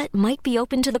job, but might be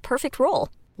open to the perfect role,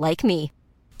 like me.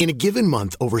 In a given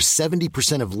month, over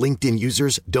 70% of LinkedIn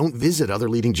users don't visit other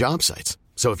leading job sites.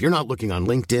 So if you're not looking on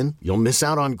LinkedIn, you'll miss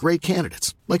out on great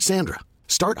candidates like Sandra.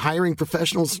 Start hiring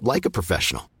professionals like a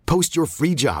professional. Post your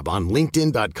free job on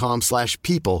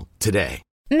linkedin.com/people today.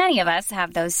 Many of us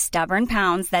have those stubborn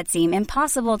pounds that seem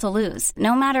impossible to lose,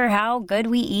 no matter how good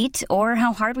we eat or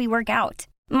how hard we work out.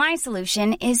 My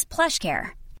solution is PlushCare.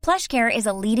 PlushCare is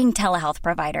a leading telehealth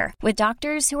provider with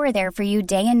doctors who are there for you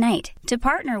day and night to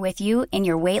partner with you in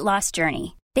your weight loss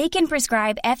journey. They can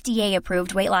prescribe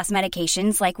FDA-approved weight loss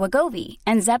medications like Wegovy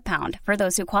and Zepbound for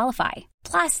those who qualify.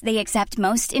 Plus, they accept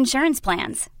most insurance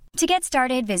plans. To get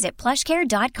started, visit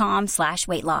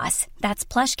plushcare.com/weightloss. That's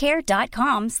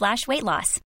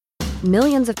plushcare.com/weightloss.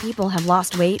 Millions of people have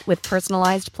lost weight with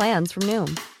personalized plans from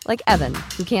Noom. Like Evan,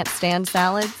 who can't stand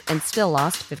salads and still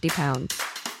lost 50 pounds.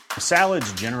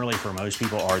 Salads generally for most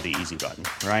people are the easy button,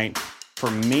 right?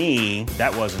 For me,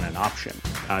 that wasn't an option.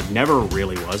 I never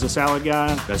really was a salad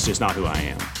guy. That's just not who I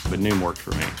am. But Noom worked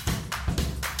for me.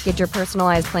 Get your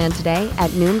personalized plan today at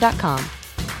Noom.com.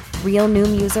 Real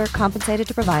Noom user compensated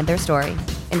to provide their story.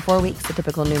 In 4 weeks, the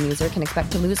typical Noom user can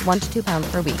expect to lose 1 to 2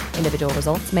 pounds per week. Individual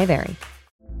results may vary.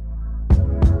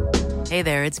 Hey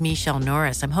there, it's Michelle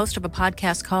Norris. I'm host of a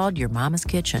podcast called Your Mama's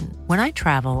Kitchen. When I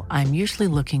travel, I'm usually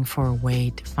looking for a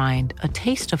way to find a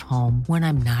taste of home when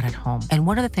I'm not at home. And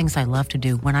one of the things I love to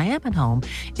do when I am at home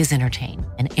is entertain.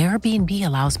 And Airbnb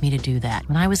allows me to do that.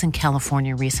 When I was in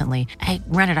California recently, I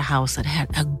rented a house that had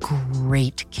a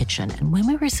great kitchen. And when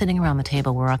we were sitting around the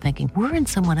table, we're all thinking, we're in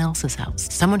someone else's house.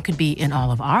 Someone could be in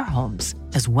all of our homes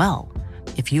as well.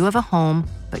 If you have a home,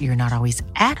 but you're not always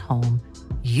at home,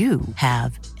 you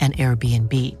have an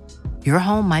Airbnb. Your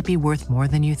home might be worth more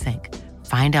than you think.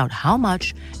 Find out how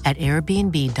much at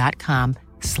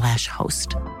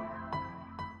airbnb.com/host.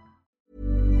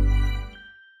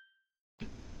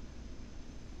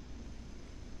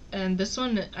 And this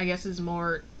one, I guess, is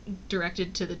more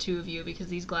directed to the two of you because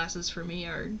these glasses for me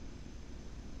are...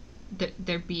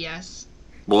 they're BS.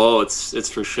 Whoa, it's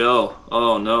for show.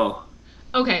 Oh, no.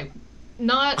 Okay,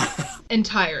 not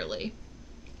entirely.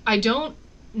 I don't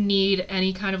need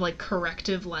any kind of like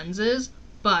corrective lenses,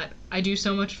 but I do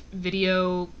so much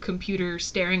video computer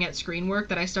staring at screen work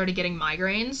that I started getting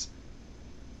migraines,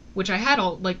 which I had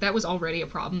that was already a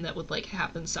problem that would like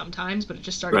happen sometimes, but it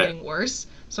just started getting worse.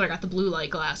 So I got the blue light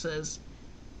glasses,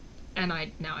 and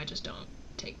now I just don't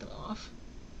take them off.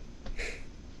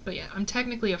 But yeah, I'm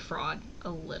technically a fraud a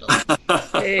little.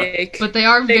 But they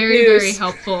are very, very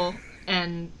helpful,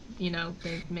 and you know,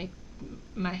 they make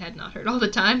my head not hurt all the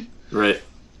time. Right.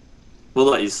 We'll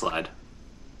let you slide.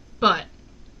 But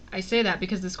I say that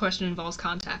because this question involves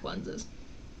contact lenses,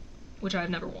 which I've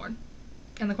never worn.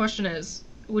 And the question is,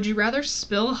 would you rather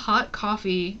spill hot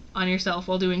coffee on yourself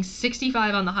while doing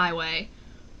 65 on the highway,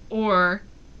 or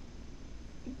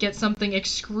get something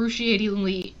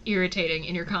excruciatingly irritating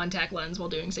in your contact lens while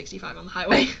doing 65 on the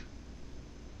highway?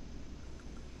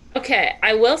 Okay,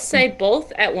 I will say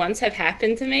both at once have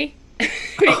happened to me.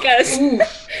 because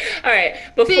all right,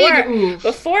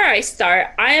 before I start,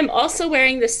 I am also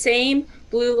wearing the same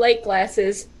blue light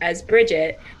glasses as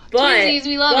Bridget, but Twinsies,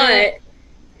 we love it.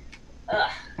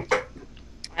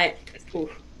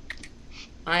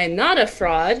 I'm not a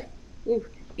fraud.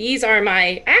 These are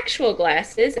my actual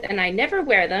glasses, and I never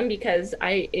wear them because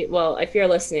if you're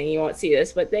listening, you won't see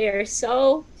this, but they are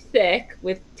so thick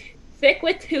with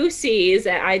 2 C's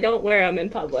that I don't wear them in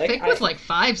public. Thick with like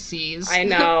 5 C's. I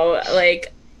know,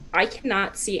 like I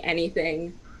cannot see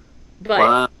anything. But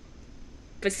Wow.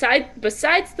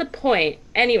 besides the point.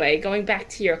 Anyway, going back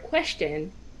to your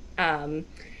question,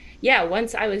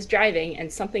 once I was driving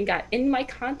and something got in my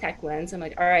contact lens, I'm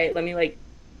like, all right, let me like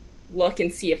look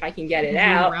and see if I can get it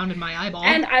out. Around in my eyeball.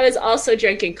 And I was also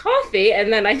drinking coffee,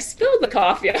 and then I spilled the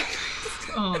coffee.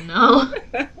 Oh no.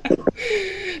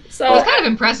 So it's kind of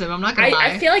impressive, I'm not gonna lie.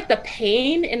 I feel like the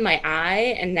pain in my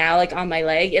eye and now like on my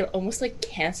leg, it almost like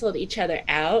canceled each other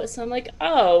out. So I'm like,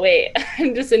 oh wait,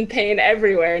 I'm just in pain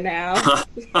everywhere now.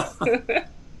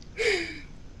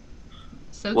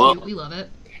 So Well- cute, we love it.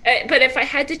 But if I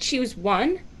had to choose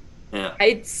one, Yeah.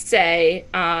 I'd say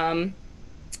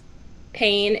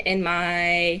pain in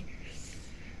my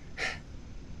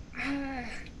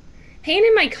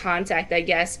contact, I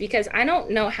guess, because I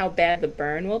don't know how bad the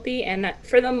burn will be, and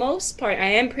for the most part I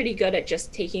am pretty good at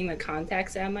just taking the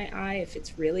contacts out of my eye if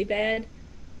it's really bad.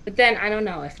 But then I don't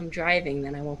know, if I'm driving,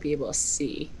 then I won't be able to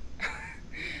see.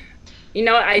 You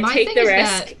know, I My take thing the is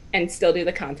risk that- and still do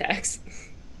the contacts.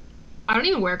 I don't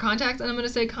even wear contacts, and I'm gonna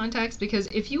say contacts because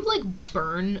if you like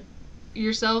burn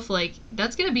yourself, like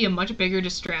that's gonna be a much bigger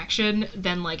distraction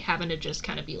than like having to just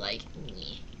kind of be like,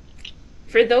 "Nyeh."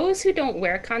 For those who don't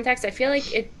wear contacts, I feel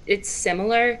like it's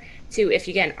similar to if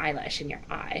you get an eyelash in your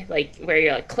eye, like where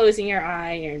you're like closing your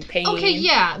eye, you're in pain. Okay,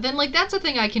 yeah, then like that's a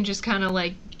thing I can just kind of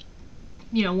like,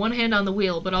 you know, one hand on the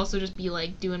wheel, but also just be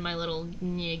like doing my little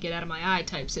 "Nyeh, get out of my eye"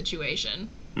 type situation.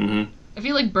 Mm-hmm. I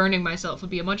feel like burning myself would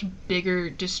be a much bigger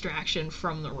distraction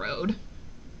from the road.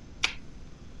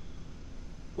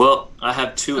 Well, I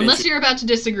have two. Unless you're about to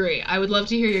disagree, I would love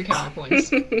to hear your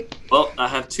counterpoints. Well, I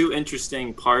have 2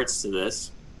 interesting parts to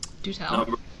this. Do tell.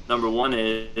 Number one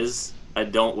is I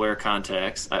don't wear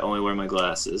contacts. I only wear my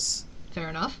glasses. Fair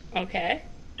enough. Okay.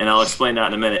 And I'll explain that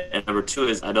in a minute. And number 2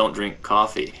 is I don't drink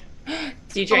coffee. Do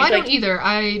you Oh, drink I like don't either.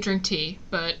 I drink tea,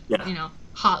 but Yeah. you know,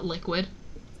 hot liquid.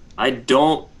 I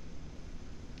don't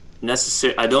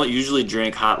usually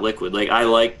drink hot liquid. Like I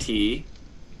like tea,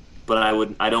 but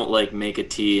I don't like make a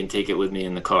tea and take it with me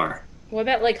in the car. What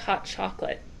about like hot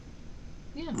chocolate?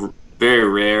 Yeah. Very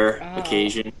rare Oh.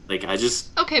 occasion. Like I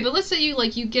just Okay, but let's say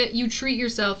you treat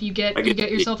yourself. You get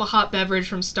yourself a hot beverage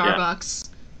from Starbucks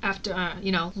after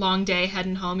long day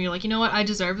heading home. You're like, you know what? I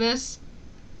deserve this,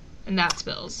 and that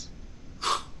spills.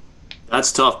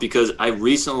 That's tough because I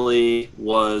recently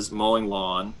was mowing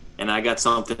lawn and I got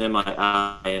something in my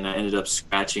eye and I ended up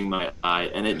scratching my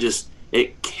eye and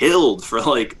it killed for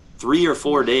like 3 or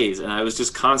 4 days and I was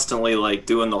just constantly like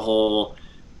doing the whole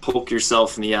poke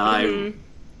yourself in the eye,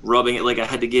 rubbing it. Like I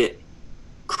had to get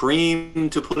cream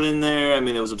to put in there. I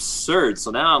mean, it was absurd.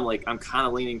 So now I'm kind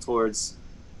of leaning towards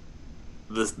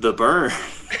the burn,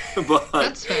 but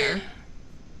That's fair.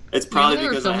 it's probably They were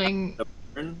because I filming. haven't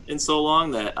burned in so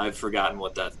long that I've forgotten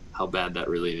how bad that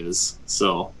really is.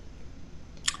 So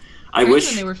I When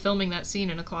wish they were filming that scene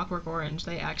in A Clockwork Orange,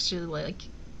 they actually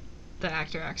the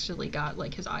actor actually got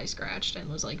like his eye scratched and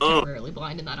was like temporarily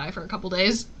blind in that eye for a couple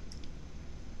days.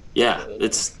 yeah,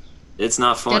 it's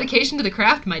not fun. Dedication to the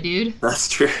craft, my dude. That's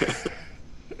true.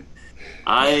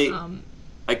 I Um,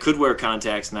 could wear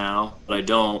contacts now, but I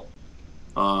don't.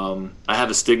 I have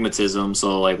astigmatism,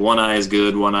 so like one eye is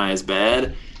good, one eye is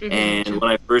bad. And when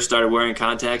I first started wearing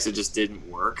contacts, it just didn't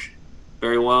work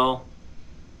very well.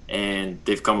 And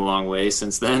they've come a long way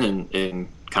since then in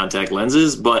contact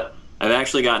lenses. But I've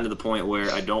actually gotten to the point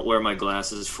where I don't wear my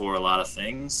glasses for a lot of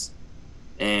things.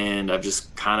 And I've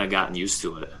just kind of gotten used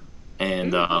to it.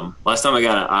 And last time I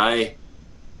got an eye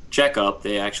checkup,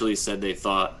 they actually said they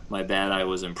thought my bad eye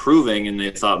was improving. And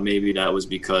they thought maybe that was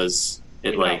because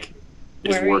it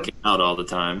is working out all the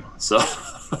time. So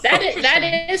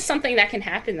That is something that can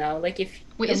happen though. Like if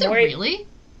wait, the is it more- really?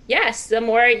 Yes, the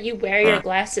more you wear your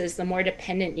glasses, the more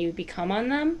dependent you become on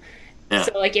them. Yeah.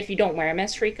 So like if you don't wear them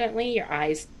as frequently, your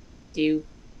eyes do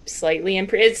slightly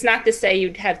improve. It's not to say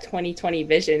you'd have 20/20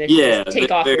 vision if you just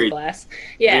take off your glass.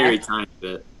 Yeah. Very tiny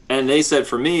bit. And they said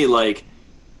for me, like,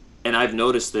 and I've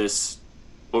noticed this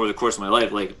over the course of my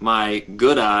life, like my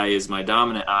good eye is my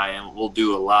dominant eye and will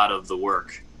do a lot of the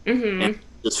work. Mm-hmm. And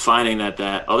just finding that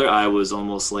other eye was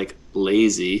almost like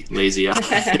lazy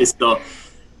eye. So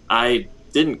I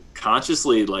didn't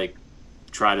consciously like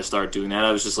try to start doing that.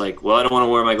 I was just like, well, I don't want to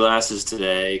wear my glasses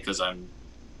today because I'm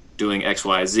doing X,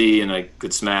 Y, Z, and I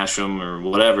could smash them or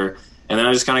whatever. And then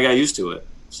I just kind of got used to it.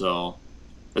 So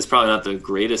that's probably not the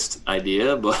greatest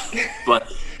idea,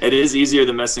 but it is easier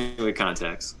than messing with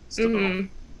contacts. So.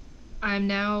 I'm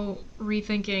now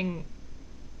rethinking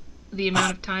the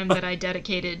amount of time that I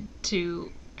dedicated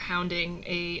to hounding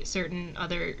a certain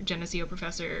other Geneseo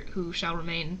professor who shall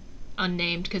remain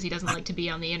unnamed because he doesn't like to be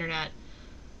on the internet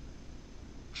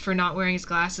for not wearing his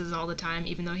glasses all the time,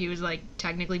 even though he was like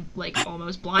technically like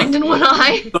almost blind in one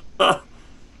eye.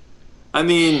 I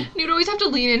mean, you'd always have to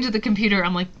lean into the computer.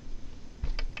 I'm like,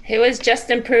 he was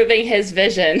just improving his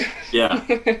vision. Yeah.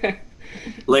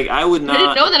 Like, I would not... I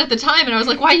didn't know that at the time, and I was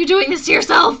like, why are you doing this to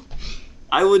yourself?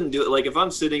 I wouldn't do it. Like, if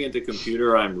I'm sitting at the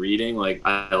computer or I'm reading, like,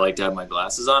 I like to have my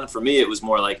glasses on. For me, it was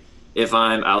more like if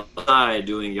I'm outside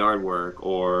doing yard work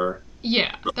or...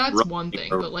 Yeah, that's one thing,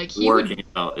 but, like, he working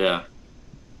out, yeah.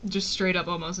 Just straight up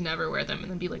almost never wear them and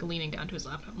then be, like, leaning down to his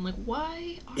laptop. I'm like,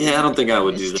 why Yeah, I don't think I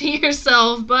would do that. to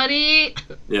yourself, buddy?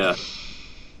 Yeah.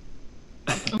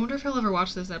 I wonder if he'll ever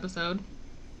watch this episode.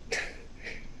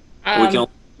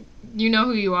 You know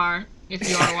who you are if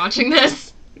you are watching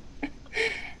this.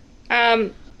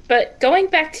 But going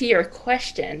back to your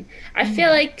question, I feel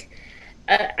like,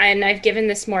 and I've given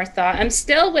this more thought, I'm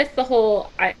still with the whole,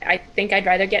 I think I'd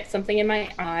rather get something in my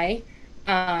eye.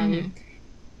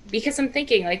 Because I'm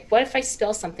thinking, like, what if I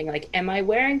spill something? Like, am I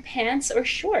wearing pants or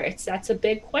shorts? That's a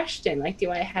big question. Like,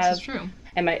 do I have... This is true.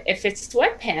 If it's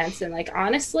sweatpants, and, like,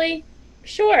 honestly,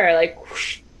 sure, like,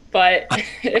 whoosh. But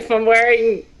if I'm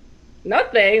wearing...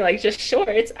 nothing, like just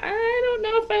shorts, I don't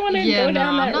know if I want to go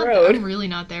down that road. I'm really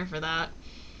not there for that.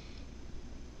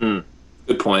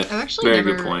 Good point. I've actually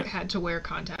never had to wear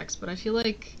contacts, but I feel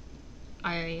like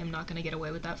I am not going to get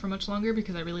away with that for much longer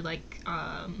because I really like,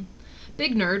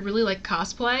 big nerd, really like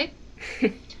cosplay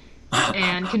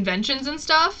and conventions and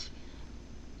stuff.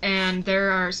 And there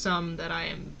are some that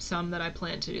I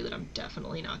plan to do that I'm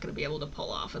definitely not going to be able to pull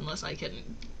off unless I can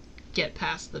get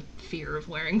past the fear of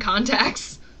wearing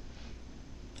contacts.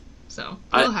 So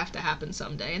it'll have to happen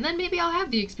someday, and then maybe I'll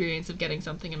have the experience of getting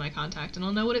something in my contact, and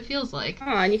I'll know what it feels like. Oh,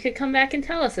 and you could come back and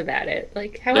tell us about it.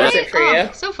 Like, how was it for you?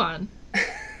 So fun.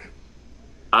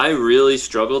 I really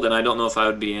struggled, and I don't know if I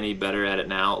would be any better at it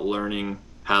now, learning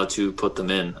how to put them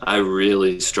in. I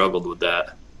really struggled with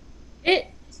that.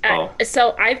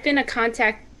 So I've been a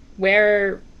contact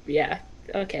wearer, yeah,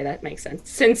 okay, that makes sense,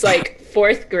 since like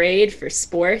 4th grade for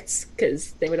sports,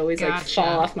 because they would always like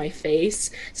fall off my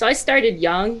face. So I started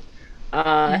young.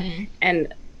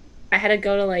 And I had to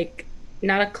go to like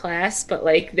not a class, but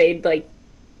like they'd like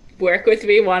work with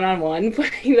me one-on-one,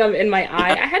 putting them in my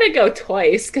eye. I had to go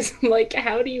twice because I'm like,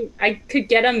 I could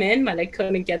get them in, but I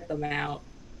couldn't get them out.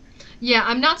 Yeah,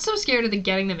 I'm not so scared of the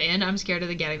getting them in, I'm scared of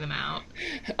the getting them out.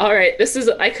 All right,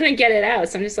 I couldn't get it out,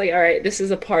 so I'm just like, all right, this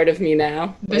is a part of me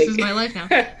now. This is my life now.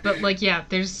 But like, yeah,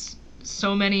 there's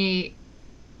so many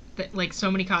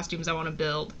costumes I want to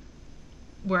build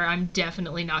where I'm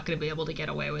definitely not going to be able to get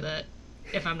away with it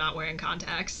if I'm not wearing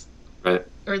contacts. Right.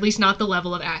 Or at least not the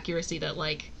level of accuracy that,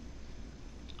 like,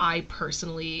 I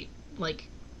personally, like,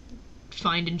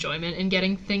 find enjoyment in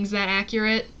getting things that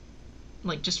accurate,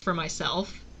 like, just for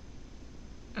myself.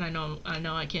 And I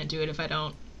know I can't do it if I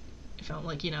don't,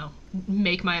 like, you know,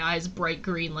 make my eyes bright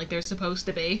green like they're supposed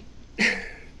to be.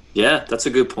 Yeah, that's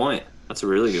a good point. That's a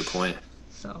really good point.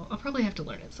 So I'll probably have to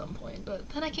learn at some point, but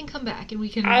then I can come back and we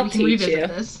can you. revisit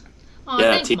this. Oh,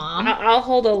 yeah, thanks, Mom. I'll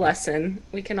hold a lesson.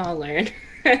 We can all learn.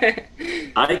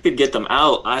 I could get them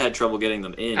out. I had trouble getting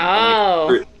them in.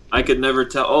 Oh. I could never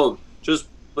tell. Oh, just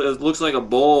it looks like a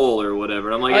bowl or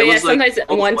whatever. I'm like, oh yeah, sometimes like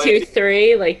 1, 2,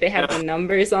 3, like they have the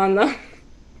numbers on them.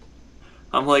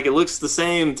 I'm like, it looks the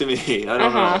same to me. I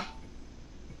don't know.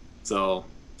 So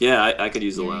yeah, I could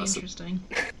use a lesson. Interesting.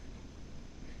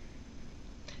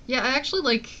 Yeah,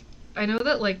 I know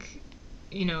that, like,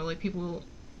 you know, like, people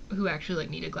who actually, like,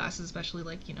 needed glasses, especially,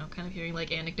 like, you know, kind of hearing,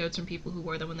 like, anecdotes from people who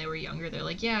wore them when they were younger, they're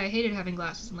like, yeah, I hated having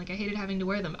glasses, and, like, I hated having to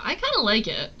wear them. I kind of like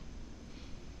it.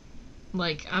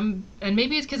 Like, and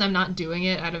maybe it's because I'm not doing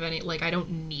it out of any, like, I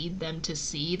don't need them to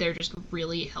see, they're just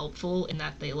really helpful in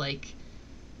that they, like,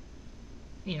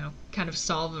 you know, kind of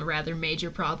solve a rather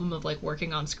major problem of, like,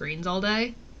 working on screens all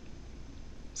day.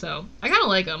 So, I kind of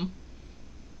like them.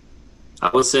 I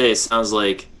would say it sounds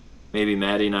like maybe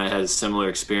Maddie and I had a similar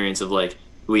experience of, like,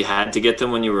 we had to get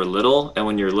them when you were little, and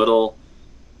when you're little,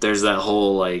 there's that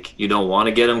whole, like, you don't want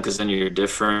to get them because then you're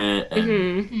different,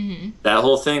 and that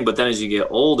whole thing. But then as you get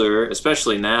older,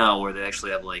 especially now where they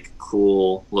actually have, like,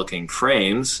 cool-looking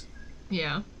frames,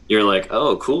 yeah, you're like,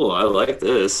 oh, cool, I like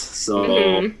this.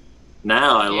 So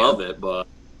Now I Yeah. love it, but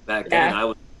back then I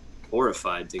was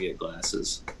horrified to get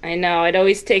glasses. I know. I'd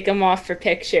always take them off for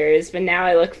pictures, but now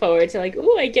I look forward to like,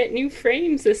 ooh, I get new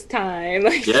frames this time.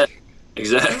 Like, Yeah,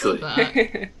 exactly.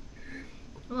 I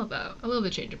love that. A little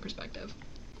bit change of perspective.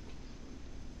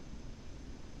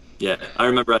 Yeah, I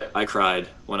remember I cried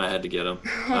when I had to get them.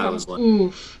 I was like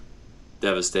Oof.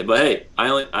 devastated. But hey, I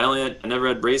never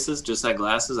had braces, just had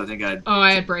glasses. I think I Oh,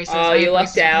 I had braces. Oh, I had you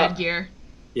lucked braces with out. Headgear.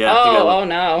 yeah. I think I oh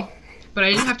no. But I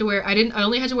didn't have to wear. I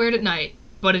only had to wear it at night.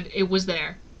 But it was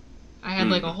there. I had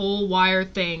like a whole wire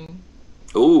thing.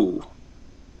 Ooh.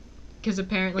 Because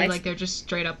apparently, Nice. like, there just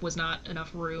straight up was not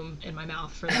enough room in my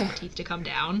mouth for like, the teeth to come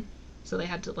down. So they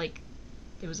had to, like,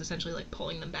 it was essentially like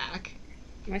pulling them back.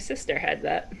 My sister had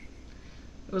that.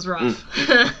 It was rough.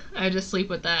 I had to sleep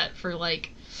with that for,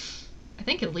 like, I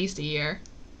think at least a year.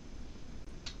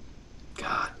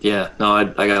 God. Yeah. No,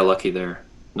 I got lucky there.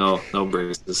 No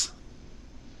braces.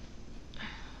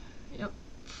 Yep.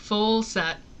 Full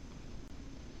set.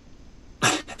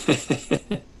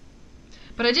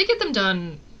 But I did get them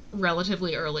done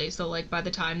relatively early. So, like, by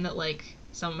the time that, like,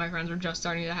 some of my friends were just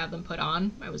starting to have them put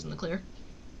on, I was in the clear.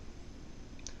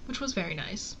 Which was very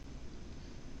nice.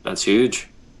 That's huge.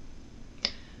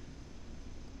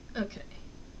 Okay.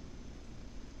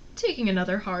 Taking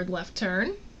another hard left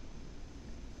turn.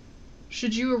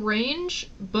 Should you arrange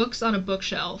books on a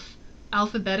bookshelf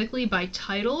alphabetically by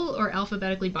title or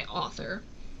alphabetically by author?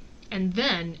 And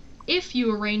then, if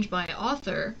you arrange by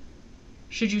author,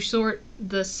 should you sort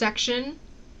the section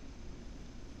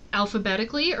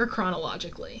alphabetically or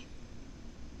chronologically?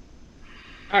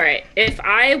 All right. If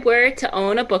I were to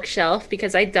own a bookshelf,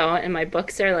 because I don't, and my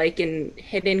books are like in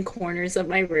hidden corners of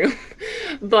my room,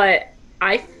 but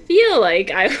I feel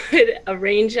like I would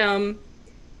arrange them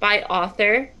by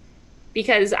author,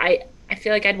 because I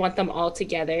feel like I'd want them all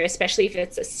together, especially if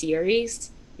it's a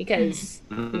series, because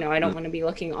I don't want to be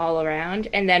looking all around.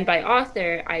 And then by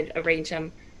author, I'd arrange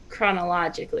them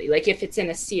chronologically. Like if it's in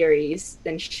a series,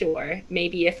 then sure.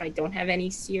 Maybe if I don't have any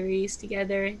series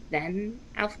together, then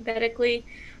alphabetically.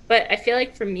 But I feel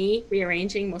like for me,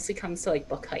 rearranging mostly comes to like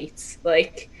book heights.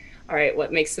 Like, all right,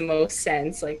 what makes the most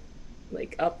sense? Like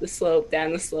up the slope,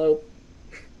 down the slope.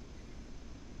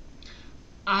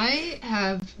 I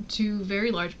have 2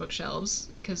 very large bookshelves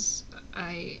because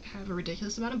I have a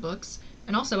ridiculous amount of books.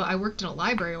 And also, I worked in a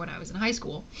library when I was in high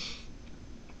school.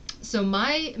 So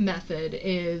my method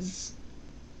is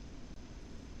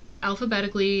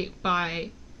alphabetically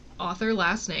by author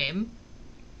last name,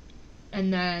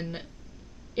 and then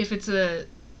if it's a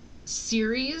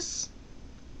series,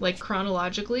 like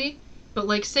chronologically, but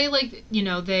like say like,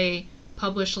 they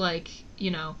publish like,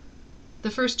 the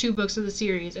first 2 books of the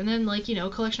series, and then like, a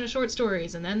collection of short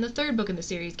stories, and then the 3rd book in the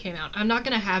series came out. I'm not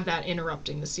going to have that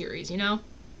interrupting the series,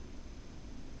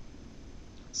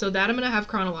 So that I'm going to have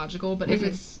chronological, but if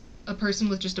it's a person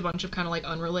with just a bunch of kind of like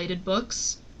unrelated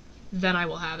books, then I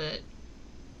will have it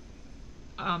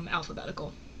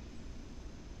alphabetical.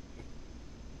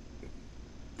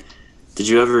 Did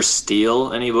you ever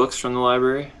steal any books from the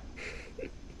library?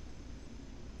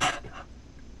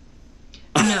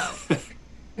 No.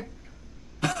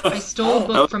 I stole a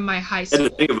book from my high I had to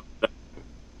school. think about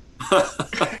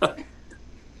that.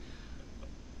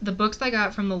 The books I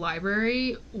got from the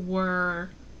library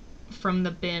were from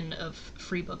the bin of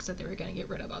free books that they were going to get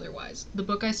rid of otherwise. The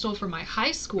book I stole from my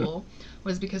high school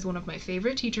was because one of my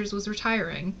favorite teachers was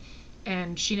retiring,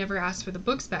 and she never asked for the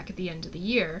books back at the end of the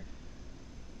year,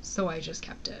 so I just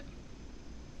kept it.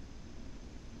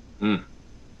 Well, And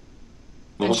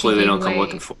hopefully she they gave don't come away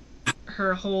looking for it.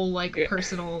 her whole like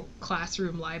personal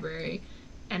classroom library,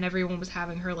 and everyone was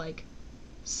having her like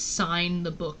sign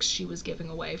the books she was giving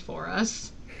away for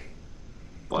us.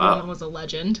 The Wow. woman was a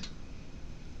legend.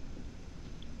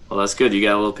 Well, that's good. You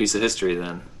got a little piece of history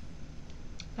then.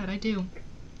 That I do.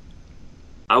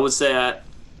 I would say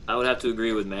I would have to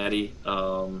agree with Maddie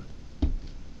on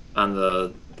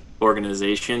the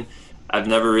organization. I've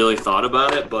never really thought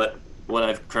about it, but what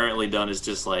I've currently done is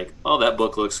just like, oh, that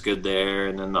book looks good there,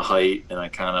 and then the height, and I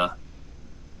kind of.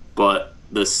 But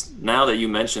this now that you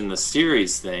mentioned the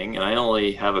series thing, and I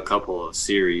only have a couple of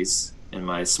series in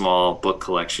my small book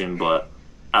collection, but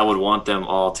I would want them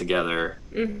all together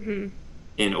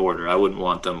in order. I wouldn't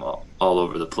want them all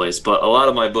over the place. But a lot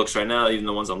of my books right now, even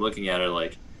the ones I'm looking at, are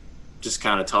like just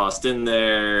kind of tossed in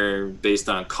there based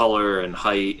on color and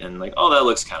height, and like, oh, that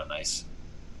looks kind of nice.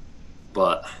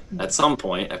 But at some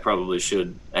point, I probably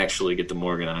should actually get them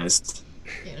organized.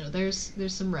 There's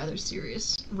some rather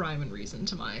serious rhyme and reason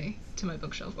to my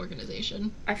bookshelf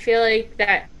organization. I feel like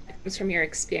that comes from your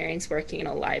experience working in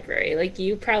a library. Like,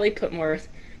 you probably put more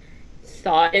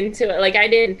thought into it. Like, I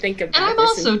didn't think about And I'm this.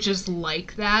 also just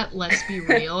like that, let's be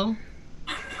real.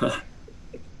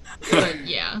 But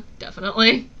yeah,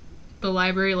 definitely. The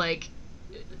library, like,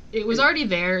 it was already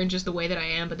there in just the way that I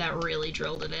am, but that really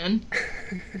drilled it in.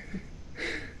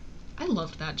 I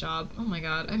loved that job. Oh my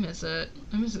god, I miss it.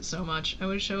 I miss it so much. I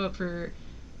would show up for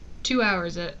 2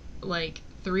 hours at, like,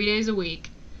 3 days a week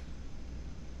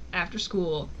after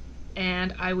school,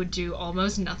 and I would do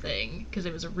almost nothing, because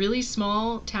it was a really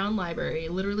small town library,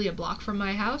 literally a block from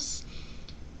my house,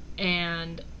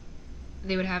 and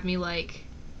they would have me, like,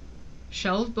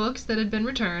 shelve books that had been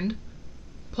returned,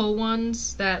 pull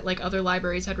ones that, like, other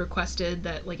libraries had requested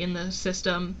that, like, in the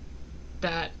system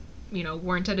that, you know,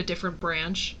 weren't at a different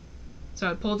branch. So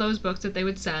I'd pull those books that they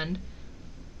would send,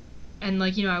 and,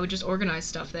 like, you know, I would just organize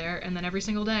stuff there, and then every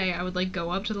single day I would, like, go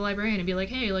up to the librarian and be like,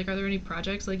 hey, like, are there any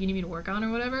projects, like, you need me to work on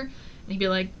or whatever? And he'd be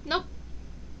like, nope.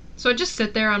 So I'd just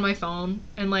sit there on my phone,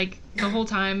 and, like, the whole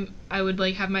time I would,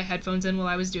 like, have my headphones in while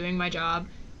I was doing my job,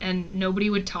 and nobody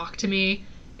would talk to me.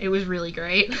 It was really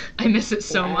great. I miss it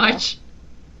so much.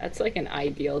 That's, like, an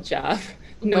ideal job.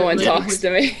 No one talks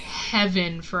to me.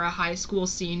 Heaven for a high school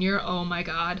senior. Oh my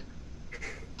god.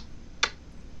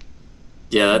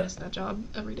 Yeah, I miss that job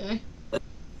every day. That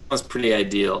was pretty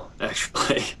ideal,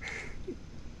 actually.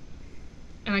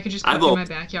 And I could just come through my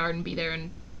backyard and be there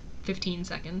in 15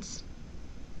 seconds.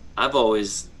 I've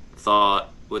always thought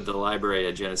with the library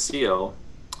at Geneseo,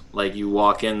 like, you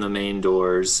walk in the main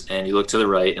doors and you look to the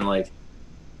right and, like,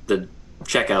 the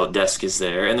checkout desk is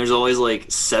there, and there's always, like,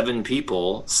 7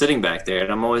 people sitting back there,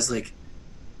 and I'm always like,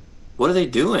 what are they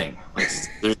doing? Like,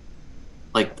 there's,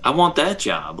 like, I want that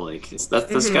job. Like,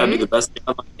 that's gotta be the best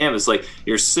job on campus. Like,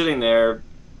 you're sitting there,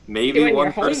 maybe doing one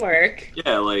your person, homework.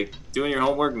 yeah, like, doing your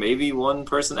homework, maybe one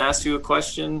person asks you a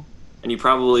question, and you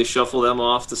probably shuffle them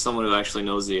off to someone who actually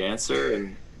knows the answer,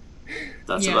 and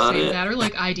that's about it. That or,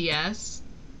 like, IDS.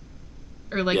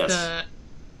 Or, like, Yes.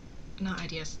 not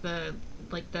IDS, the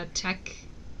tech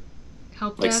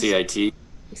help Like desk. CIT.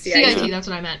 CIT, that's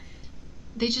what I meant.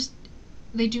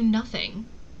 They do nothing.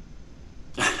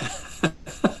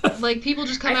 Like, people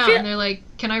just come out and they're like,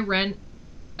 can I rent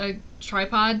a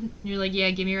tripod? And you're like, yeah,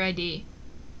 give me your ID.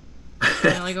 And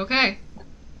they're like, okay.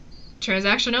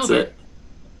 Transaction over. That's it.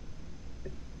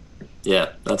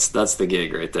 Yeah, that's the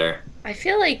gig right there. I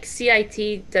feel like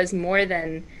CIT does more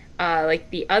than like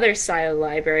the other side of the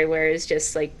library, where it's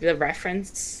just like the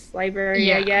reference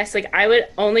library, I guess. Like, I would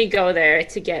only go there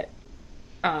to get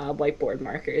whiteboard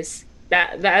markers.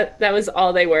 That was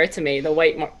all they were to me, the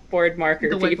whiteboard marker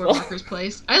people. The whiteboard markers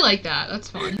place. I like that. That's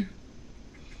fun.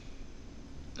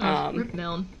 Rip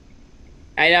Milne.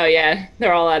 I know, yeah.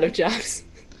 They're all out of jobs.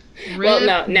 Well,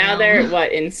 no, now they're,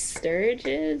 what, in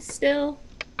Sturgis still?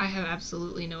 I have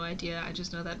absolutely no idea. I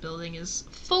just know that building is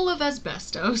full of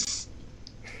asbestos.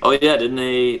 Oh yeah, didn't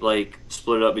they, like,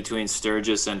 split it up between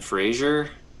Sturgis and Fraser?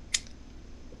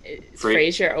 Is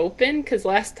Fraser open? Because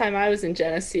last time I was in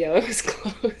Geneseo, it was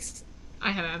closed.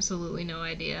 I have absolutely no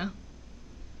idea.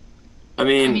 I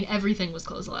mean, everything was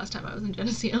closed the last time I was in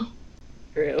Geneseo.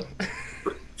 True.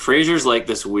 Fraser's like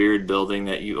this weird building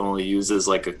that you only use as,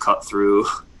 like, a cut through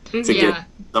to get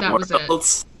somewhere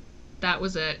else. That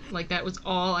was it. Like, that was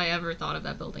all I ever thought of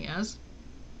that building as.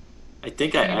 I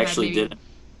think I actually did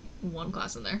one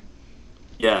class in there.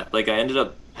 Yeah, like, I ended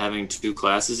up having 2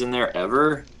 classes in there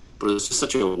ever, but it was just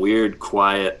such a weird,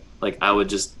 quiet, like, I would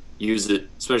just use it,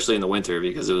 especially in the winter,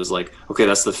 because it was like, okay,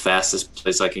 that's the fastest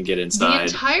place I can get inside.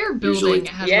 The entire building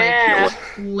has, like,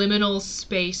 liminal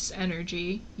space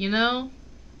energy, you know?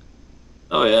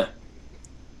 Oh, yeah.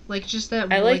 Like, just that,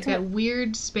 that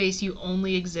weird space you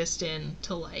only exist in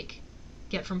to, like,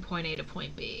 get from point A to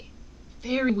point B.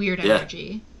 Very weird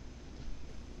energy.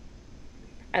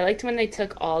 I liked when they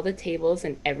took all the tables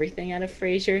and everything out of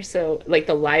Fraser, so, like,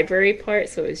 the library part,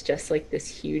 so it was just, like, this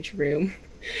huge room.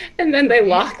 And then they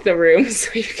locked the room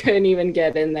so you couldn't even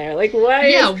get in there. Like, what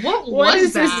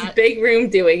is this big room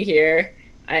doing here?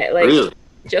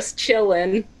 Just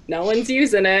chilling. No one's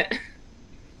using it.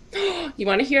 You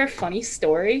want to hear a funny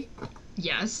story?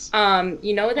 Yes.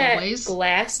 You know that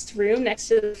glass room next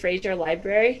to the Fraser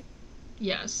Library?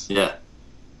 Yes. Yeah.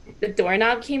 The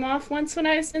doorknob came off once when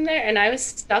I was in there, and I was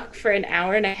stuck for an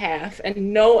hour and a half,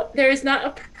 and there is not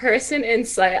a person in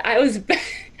sight. I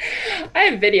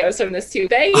have videos from this too,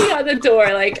 banging on the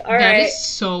door, like, all right. That is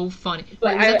so funny.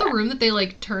 Wait, was that the room that they,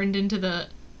 like, turned into the...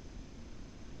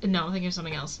 No, I'm thinking of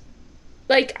something else.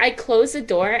 Like, I closed the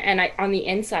door, and on the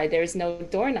inside, there's no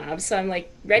doorknob, so I'm,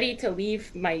 like, ready to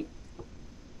leave I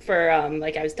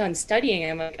was done studying,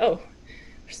 and I'm like, oh,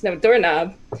 there's no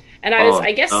doorknob. And I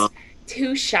was,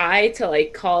 too shy to,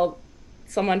 like, call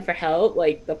someone for help,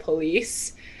 like the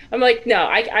police. I'm like, no,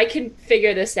 I can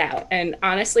figure this out. And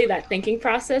honestly, that thinking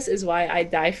process is why I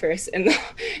die first in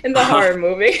the horror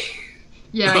movie.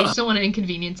 Yeah, you just don't want to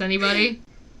inconvenience anybody.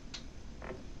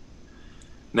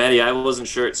 Maddie, I wasn't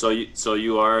sure. So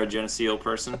you are a Geneseo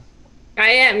person? I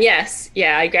am, yes.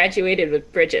 Yeah, I graduated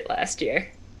with Bridget last year.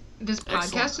 This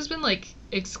podcast has been like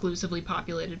exclusively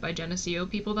populated by Geneseo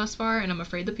people thus far, and I'm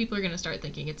afraid that people are going to start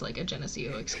thinking it's like a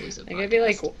Geneseo exclusive They're podcast.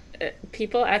 going to be like,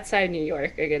 people outside New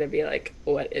York are going to be like,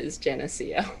 what is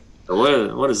Geneseo?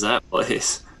 What is that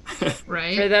place?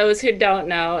 Right? For those who don't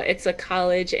know, it's a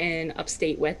college in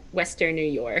upstate Western New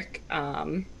York,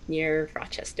 near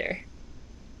Rochester.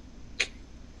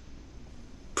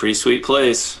 Pretty sweet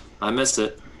place. I miss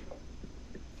it.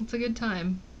 It's a good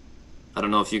time. I don't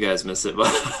know if you guys miss it, but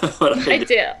I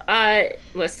do.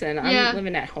 Listen, I'm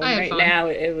living at home right fun. now.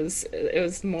 It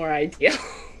was more ideal.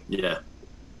 Yeah.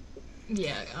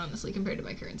 Yeah, honestly, compared to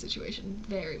my current situation,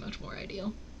 very much more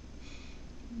ideal.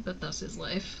 But thus is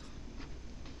life.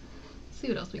 Let's see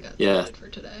what else we got for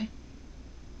today.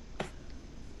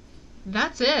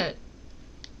 That's it.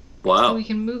 Wow. So we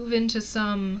can move into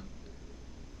some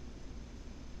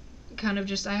kind of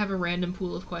just, I have a random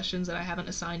pool of questions that I haven't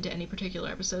assigned to any particular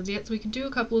episodes yet, so we can do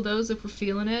a couple of those if we're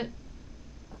feeling it.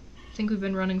 I think we've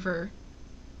been running for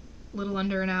a little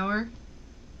under an hour.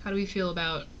 How do we feel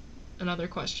about another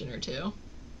question or two?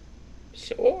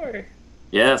 Sure.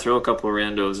 Yeah, throw a couple of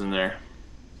randos in there.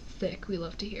 Thick, we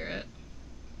love to hear it.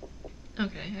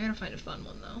 Okay, I gotta find a fun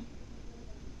one though.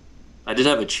 I did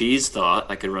have a cheese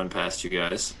thought I could run past you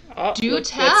guys. Oh, do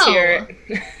tell. Let's hear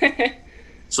it.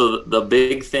 So the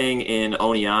big thing in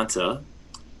Oneonta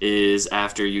is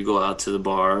after you go out to the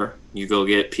bar, you go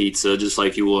get pizza just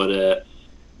like you would at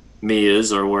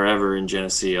Mia's or wherever in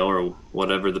Geneseo or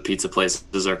whatever the pizza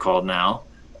places are called now.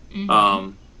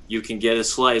 Mm-hmm. You can get a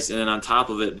slice, and then on top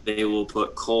of it, they will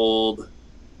put cold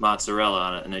mozzarella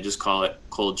on it, and they just call it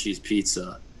cold cheese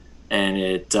pizza, and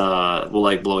it will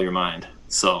like blow your mind.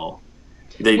 So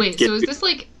so is this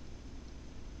like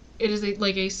it is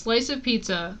like a slice of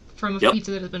pizza from a pizza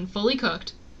that has been fully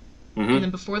cooked, and then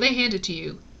before they hand it to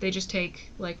you, they just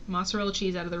take like mozzarella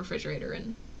cheese out of the refrigerator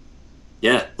and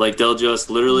like they'll just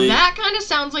literally. That kind of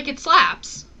sounds like it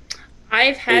slaps.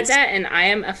 I've had that, and I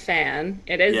am a fan.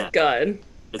 It is good.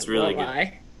 It's really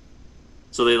good.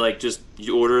 So they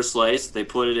you order a slice, they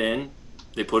put it in,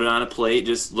 they put it on a plate,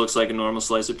 just looks like a normal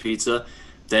slice of pizza.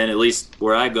 Then at least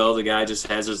where I go, the guy just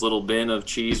has his little bin of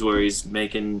cheese where he's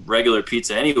making regular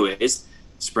pizza anyways,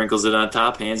 sprinkles it on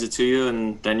top, hands it to you,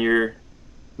 and then your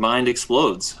mind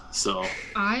explodes. So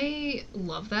I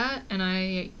love that, and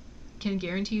I can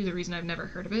guarantee you the reason I've never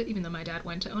heard of it, even though my dad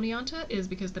went to Oneonta, is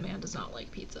because the man does not like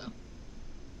pizza.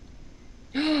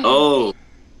 Oh.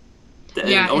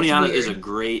 Yeah, Oneonta is a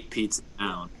great pizza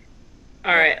town.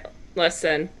 All right,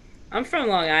 listen. I'm from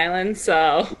Long Island,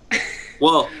 so.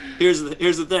 Well, here's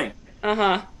the thing.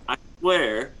 Uh-huh. I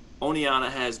swear Oneonta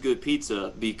has good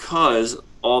pizza because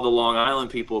all the Long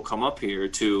Island people come up here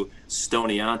to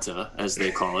Stonianta, as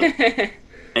they call it,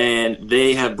 and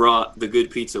they have brought the good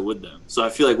pizza with them. So I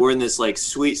feel like we're in this like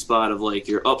sweet spot of like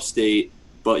you're upstate,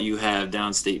 but you have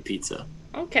downstate pizza.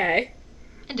 Okay.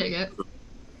 I dig it.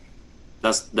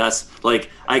 That's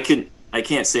like I can't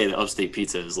say that upstate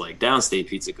pizza is like downstate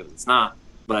pizza because it's not,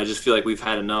 but I just feel like we've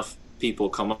had enough people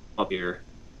come up here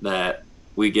that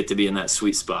we get to be in that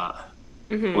sweet spot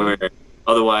where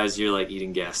otherwise you're like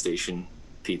eating gas station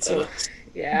pizza. Ugh,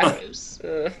 yeah.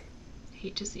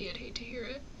 Hate to see it, hate to hear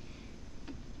it.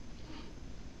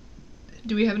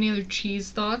 Do we have any other cheese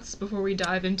thoughts before we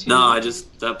dive into? No,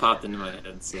 that popped into my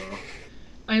head, so.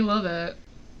 I love it.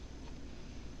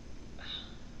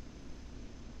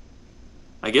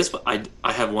 I guess I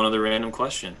have one other random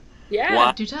question.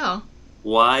 Yeah, do tell.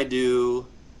 Why do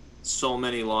so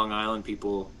many Long Island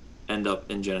people end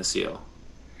up in Geneseo?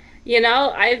 You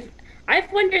know,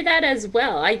 I've wondered that as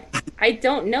well. I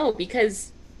don't know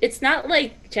because it's not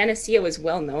like Geneseo is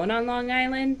well known on Long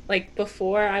Island. Like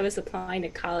before I was applying to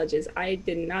colleges, I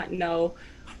did not know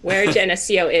where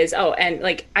Geneseo is. Oh, and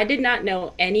like I did not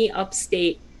know any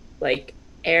upstate like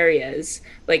areas.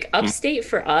 Like upstate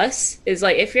for us is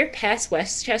like if you're past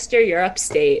Westchester, you're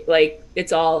upstate. Like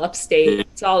it's all upstate.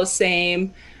 It's all the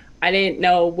same. I didn't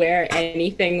know where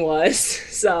anything was.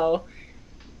 So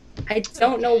I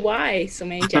don't know why so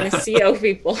many Geneseo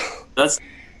people.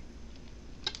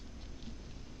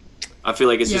 I feel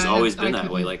like it's just always been that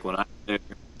way. Like when I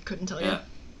couldn't tell you.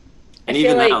 And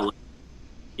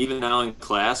even now in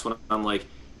class when I'm like,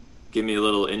 give me a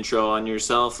little intro on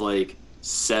yourself, like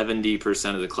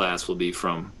 70% of the class will be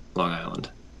from Long Island.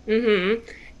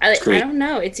 I don't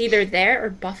know. It's either there or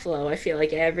Buffalo. I feel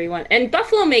like everyone, and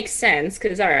Buffalo makes sense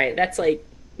because all right, that's like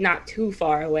not too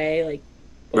far away. Like,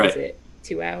 what is it?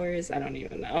 2 hours? I don't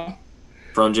even know.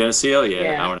 From Geneseo,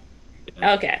 yeah.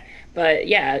 Okay, but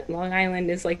yeah, Long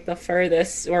Island is like the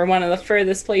furthest, or one of the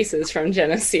furthest places from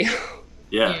Geneseo.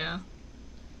 Yeah.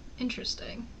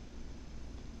 Interesting.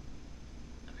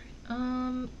 All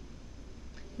right.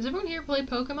 Has everyone here played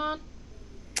Pokemon?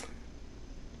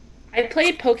 I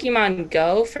played Pokemon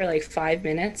Go for like 5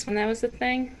 minutes when that was a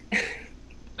thing.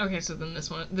 Okay, so then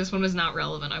this one is not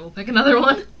relevant. I will pick another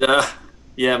one.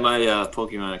 Yeah, my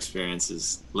Pokemon experience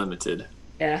is limited.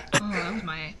 Yeah. Oh,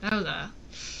 that was a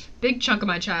big chunk of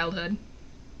my childhood.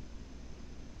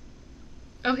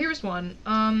 Oh, here's one.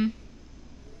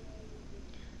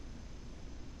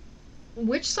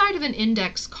 Which side of an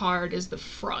index card is the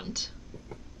front?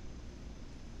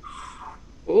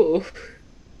 Ooh.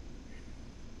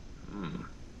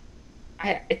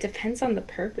 It depends on the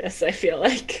purpose, I feel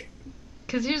like.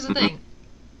 Because here's the thing.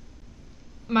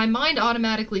 My mind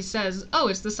automatically says, oh,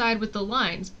 it's the side with the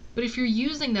lines. But if you're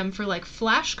using them for, like,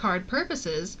 flashcard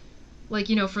purposes, like,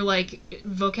 you know, for, like,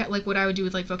 like what I would do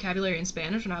with, like, vocabulary in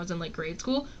Spanish when I was in, like, grade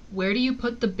school, where do you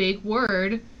put the big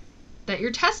word that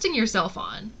you're testing yourself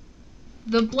on?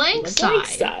 The blank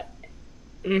side.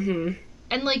 Mm-hmm.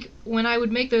 And, like, when I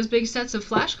would make those big sets of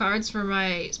flashcards for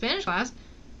my Spanish class,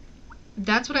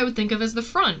 that's what I would think of as the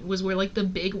front, was where, like, the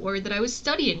big word that I was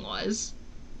studying was.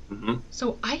 Mm-hmm.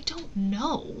 So I don't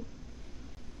know.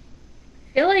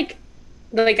 I feel like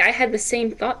I had the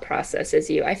same thought process as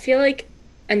you. I feel like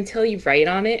until you write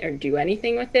on it or do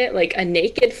anything with it, like a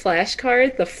naked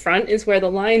flashcard, the front is where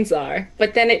the lines are.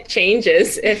 But then it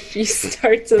changes if you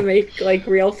start to make, like,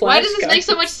 real flashcards. Why does this make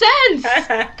so much sense?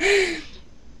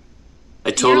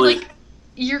 I totally...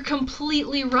 You're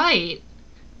completely right.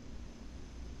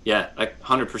 Yeah, I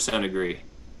 100% agree.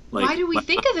 Like, why do we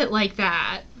think of it like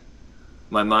that?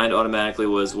 My mind automatically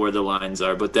was where the lines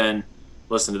are. But then,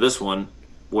 listen to this one.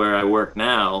 Where I work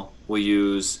now, we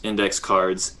use index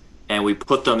cards, and we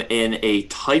put them in a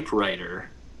typewriter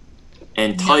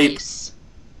and type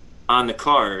on the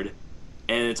card,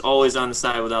 and it's always on the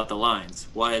side without the lines.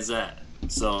 Why is that?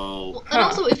 So... And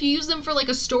also, if you use them for, like,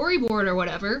 a storyboard or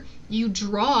whatever, you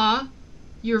draw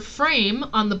your frame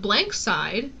on the blank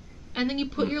side, and then you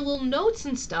put your little notes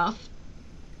and stuff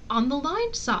on the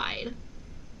lined side.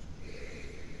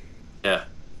 Yeah.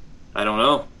 I don't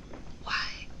know.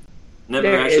 Why?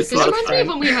 Never actually thought of it. This reminds me of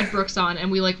when we had Brooks on, and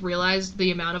we, like, realized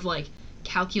the amount of, like,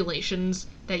 calculations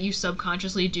that you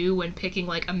subconsciously do when picking,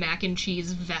 like, a mac and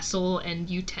cheese vessel and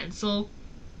utensil.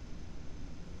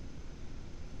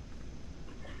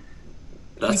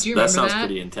 That sounds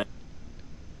pretty intense.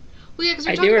 Well, yeah, because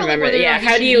we're I talking do about, remember like, that. Yeah,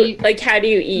 how do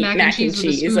you eat mac and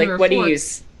cheese? Like, what do you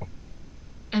use?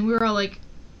 And we were all, like,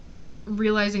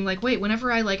 realizing, like, wait,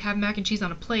 whenever I, like, have mac and cheese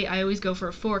on a plate, I always go for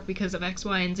a fork because of X,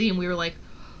 Y, and Z, and we were like,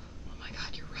 oh my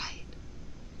god, you're right.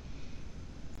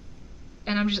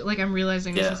 And I'm just, like, I'm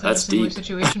realizing this is a similar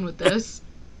situation with this.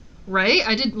 Right?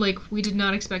 We did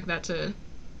not expect that to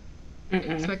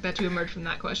emerge from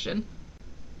that question.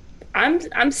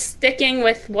 I'm sticking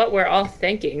with what we're all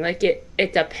thinking. Like,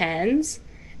 it depends,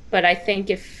 but I think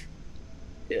if,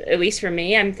 at least for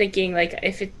me, I'm thinking, like,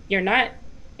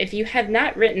 if you have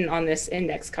not written on this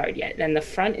index card yet, then the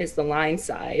front is the line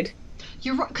side.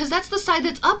 You're right, because that's the side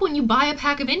that's up when you buy a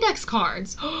pack of index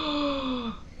cards.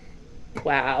 Wow.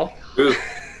 Ooh.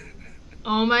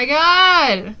 Oh my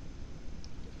god.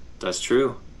 That's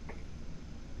true.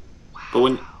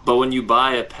 Wow. But when you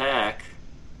buy a pack,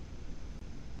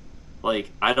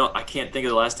 like, I can't think of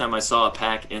the last time I saw a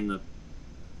pack in the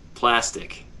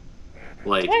plastic.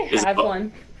 Like, I have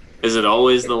one. Is it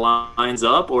always the lines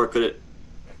up, or could it?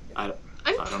 I'm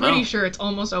pretty sure it's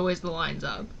almost always the lines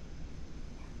up.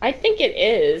 I think it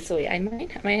is. Wait, I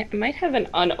might have an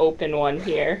unopened one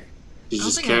here. She's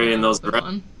just carrying those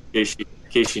around in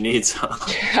case she needs some.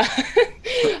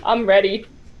 I'm ready.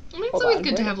 I mean, it's always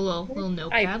good to have a little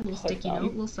notepad, a little sticky note, a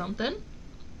little something.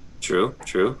 True.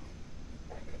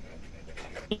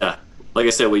 Yeah, like I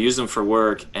said, we use them for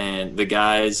work, and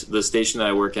the station that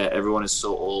I work at, everyone is so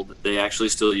old, they actually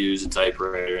still use a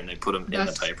typewriter, and they put them in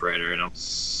the typewriter. And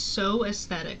so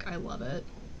aesthetic. I love it.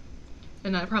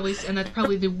 And that's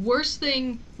probably the worst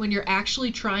thing when you're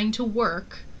actually trying to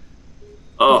work.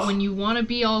 Oh. But when you want to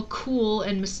be all cool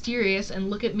and mysterious and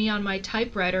look at me on my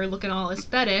typewriter looking all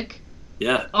aesthetic.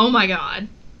 Yeah. Oh my god.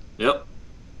 Yep.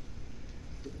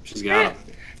 She's got them.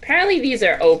 Apparently these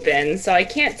are open, so I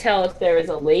can't tell if there is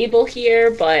a label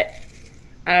here, but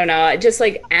I don't know, just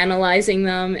like analyzing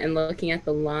them and looking at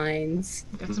the lines.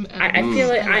 Got some I feel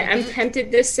like I'm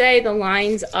tempted to say the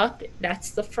lines up,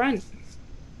 that's the front.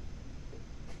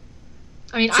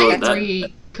 I mean, So I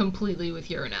agree completely with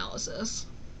your analysis.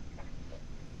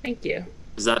 Thank you.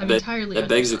 Is that I'm entirely that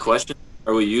begs the question: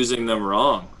 are we using them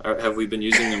wrong? Or have we been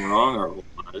using them wrong, or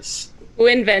what? Who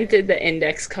invented the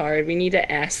index card? We need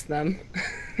to ask them.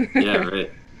 Yeah,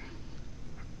 right.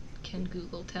 Can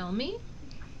Google tell me?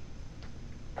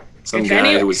 Some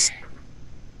guy who was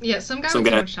Yeah, some guy with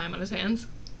too much time on his hands.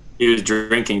 he was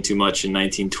drinking too much in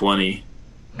 1920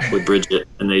 with Bridget,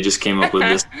 and they just came up with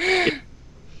this.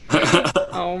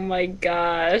 Oh my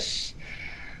gosh.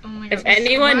 Oh my God, If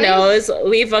anyone knows,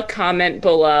 leave a comment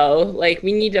below. Like,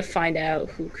 we need to find out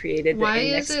who created the Why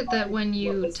index is it card. that when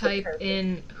you type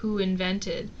in who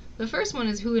invented, the first one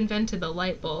is who invented the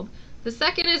light bulb, the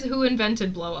second is who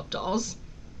invented blow-up dolls?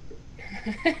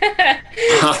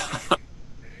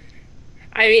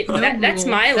 I mean, No, that's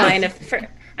Google. my line of...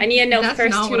 I need to know That's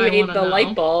first not who what I made wanna the know.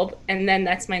 light bulb, and then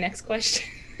that's my next question.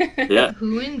 Yeah,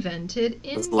 Who invented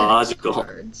index logical.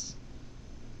 cards?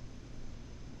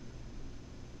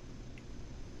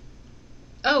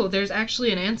 Oh, there's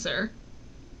actually an answer.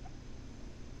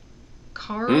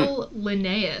 Carl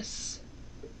Linnaeus.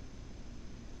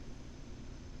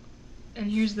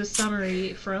 And here's the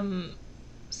summary from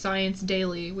Science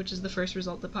Daily, which is the first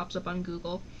result that pops up on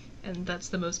Google. And that's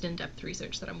the most in-depth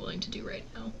research that I'm willing to do right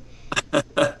now.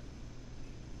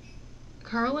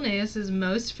 Carl Linnaeus is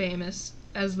most famous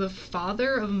as the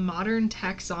father of modern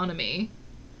taxonomy.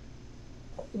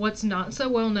 What's not so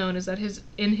well known is that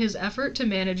in his effort to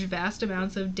manage vast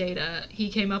amounts of data, he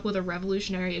came up with a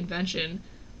revolutionary invention,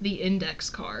 the index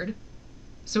card.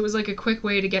 So it was like a quick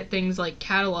way to get things like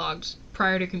cataloged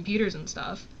prior to computers and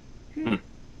stuff.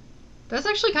 That's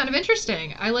actually kind of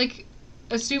interesting. I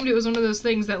assumed it was one of those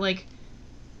things that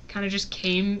kind of just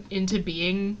came into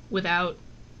being without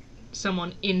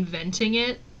someone inventing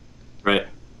it. right.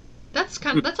 That's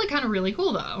kind of really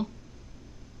cool though.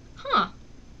 Huh.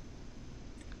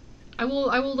 I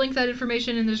will link that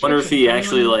information in the description. Wonder if he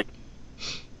actually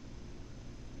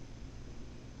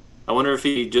I wonder if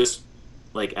he just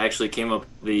actually came up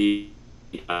with the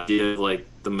idea of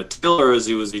the material, or is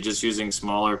he just using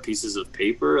smaller pieces of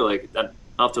paper? That,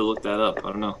 I'll have to look that up.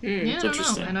 I don't know. Yeah, It's I don't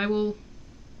interesting. know. And I will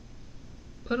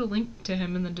put a link to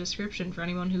him in the description for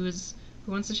anyone who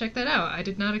wants to check that out. I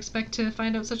did not expect to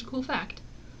find out such a cool fact.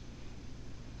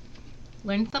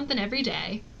 Learn something every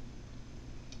day.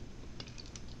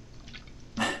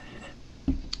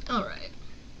 Alright.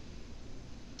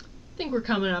 I think we're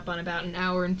coming up on about an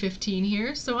hour and 15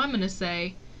 here, so I'm going to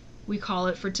say we call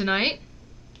it for tonight.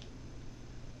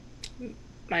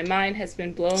 My mind has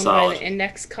been blown Solid. by the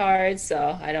index card,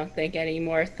 so I don't think any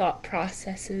more thought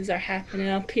processes are happening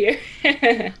up here.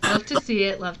 Love to see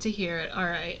it, love to hear it.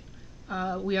 Alright.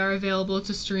 We are available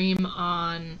to stream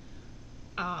on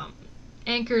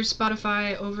Anchor,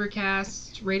 Spotify,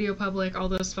 Overcast, Radio Public, all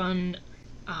those fun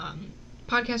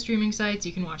podcast streaming sites.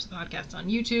 You can watch the podcast on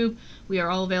YouTube. We are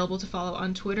all available to follow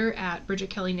on Twitter at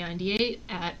BridgetKelly98,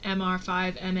 at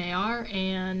MR5MAR,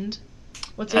 and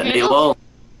what's your handle?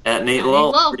 At Nate Nate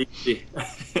Lull. Lull. Pretty easy.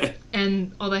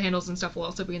 And all the handles and stuff will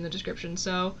also be in the description.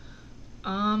 So,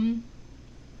 that's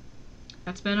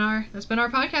been our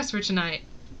podcast for tonight.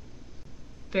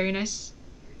 Very nice.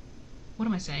 What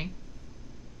am I saying?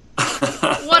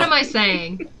 What am I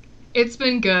saying? It's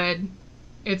been good.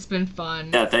 It's been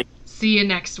fun. Yeah, thank you. See you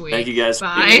next week. Thank you guys for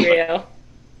Bye. being Real.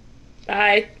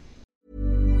 Bye.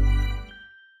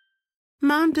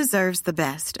 Mom deserves the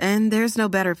best, and there's no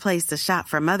better place to shop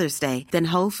for Mother's Day than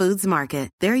Whole Foods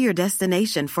Market. They're your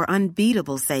destination for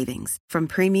unbeatable savings, from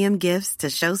premium gifts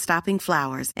to show-stopping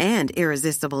flowers and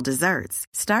irresistible desserts.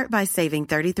 Start by saving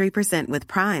 33% with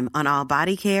Prime on all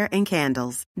body care and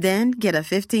candles. Then get a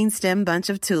 15-stem bunch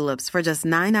of tulips for just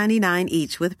 $9.99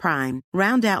 each with Prime.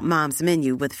 Round out Mom's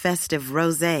menu with festive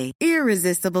rosé,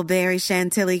 irresistible berry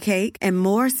chantilly cake, and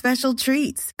more special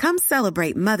treats. Come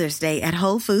celebrate Mother's Day at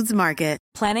Whole Foods Market.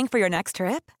 Planning for your next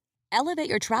trip? Elevate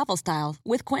your travel style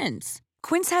with Quince.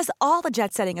 Quince has all the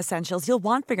jet-setting essentials you'll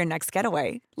want for your next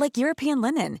getaway, like European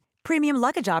linen, premium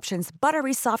luggage options,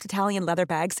 buttery soft Italian leather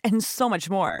bags, and so much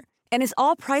more. And is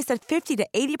all priced at 50 to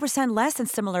 80% less than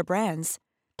similar brands.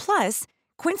 Plus,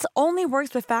 Quince only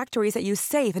works with factories that use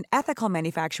safe and ethical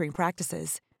manufacturing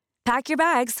practices. Pack your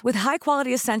bags with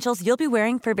high-quality essentials you'll be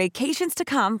wearing for vacations to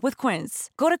come with Quince.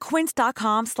 Go to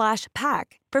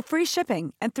quince.com/pack for free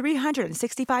shipping and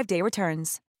 365-day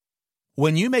returns.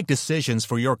 When you make decisions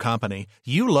for your company,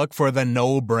 you look for the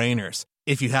no-brainers.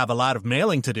 If you have a lot of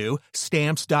mailing to do,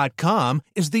 Stamps.com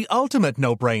is the ultimate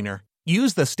no-brainer.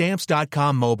 Use the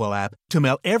Stamps.com mobile app to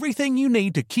mail everything you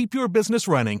need to keep your business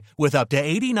running with up to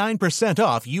 89%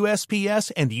 off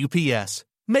USPS and UPS.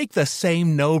 Make the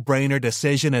same no-brainer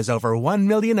decision as over 1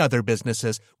 million other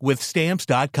businesses with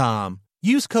Stamps.com.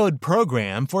 Use code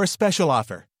PROGRAM for a special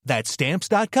offer. That's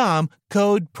Stamps.com,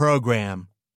 code PROGRAM.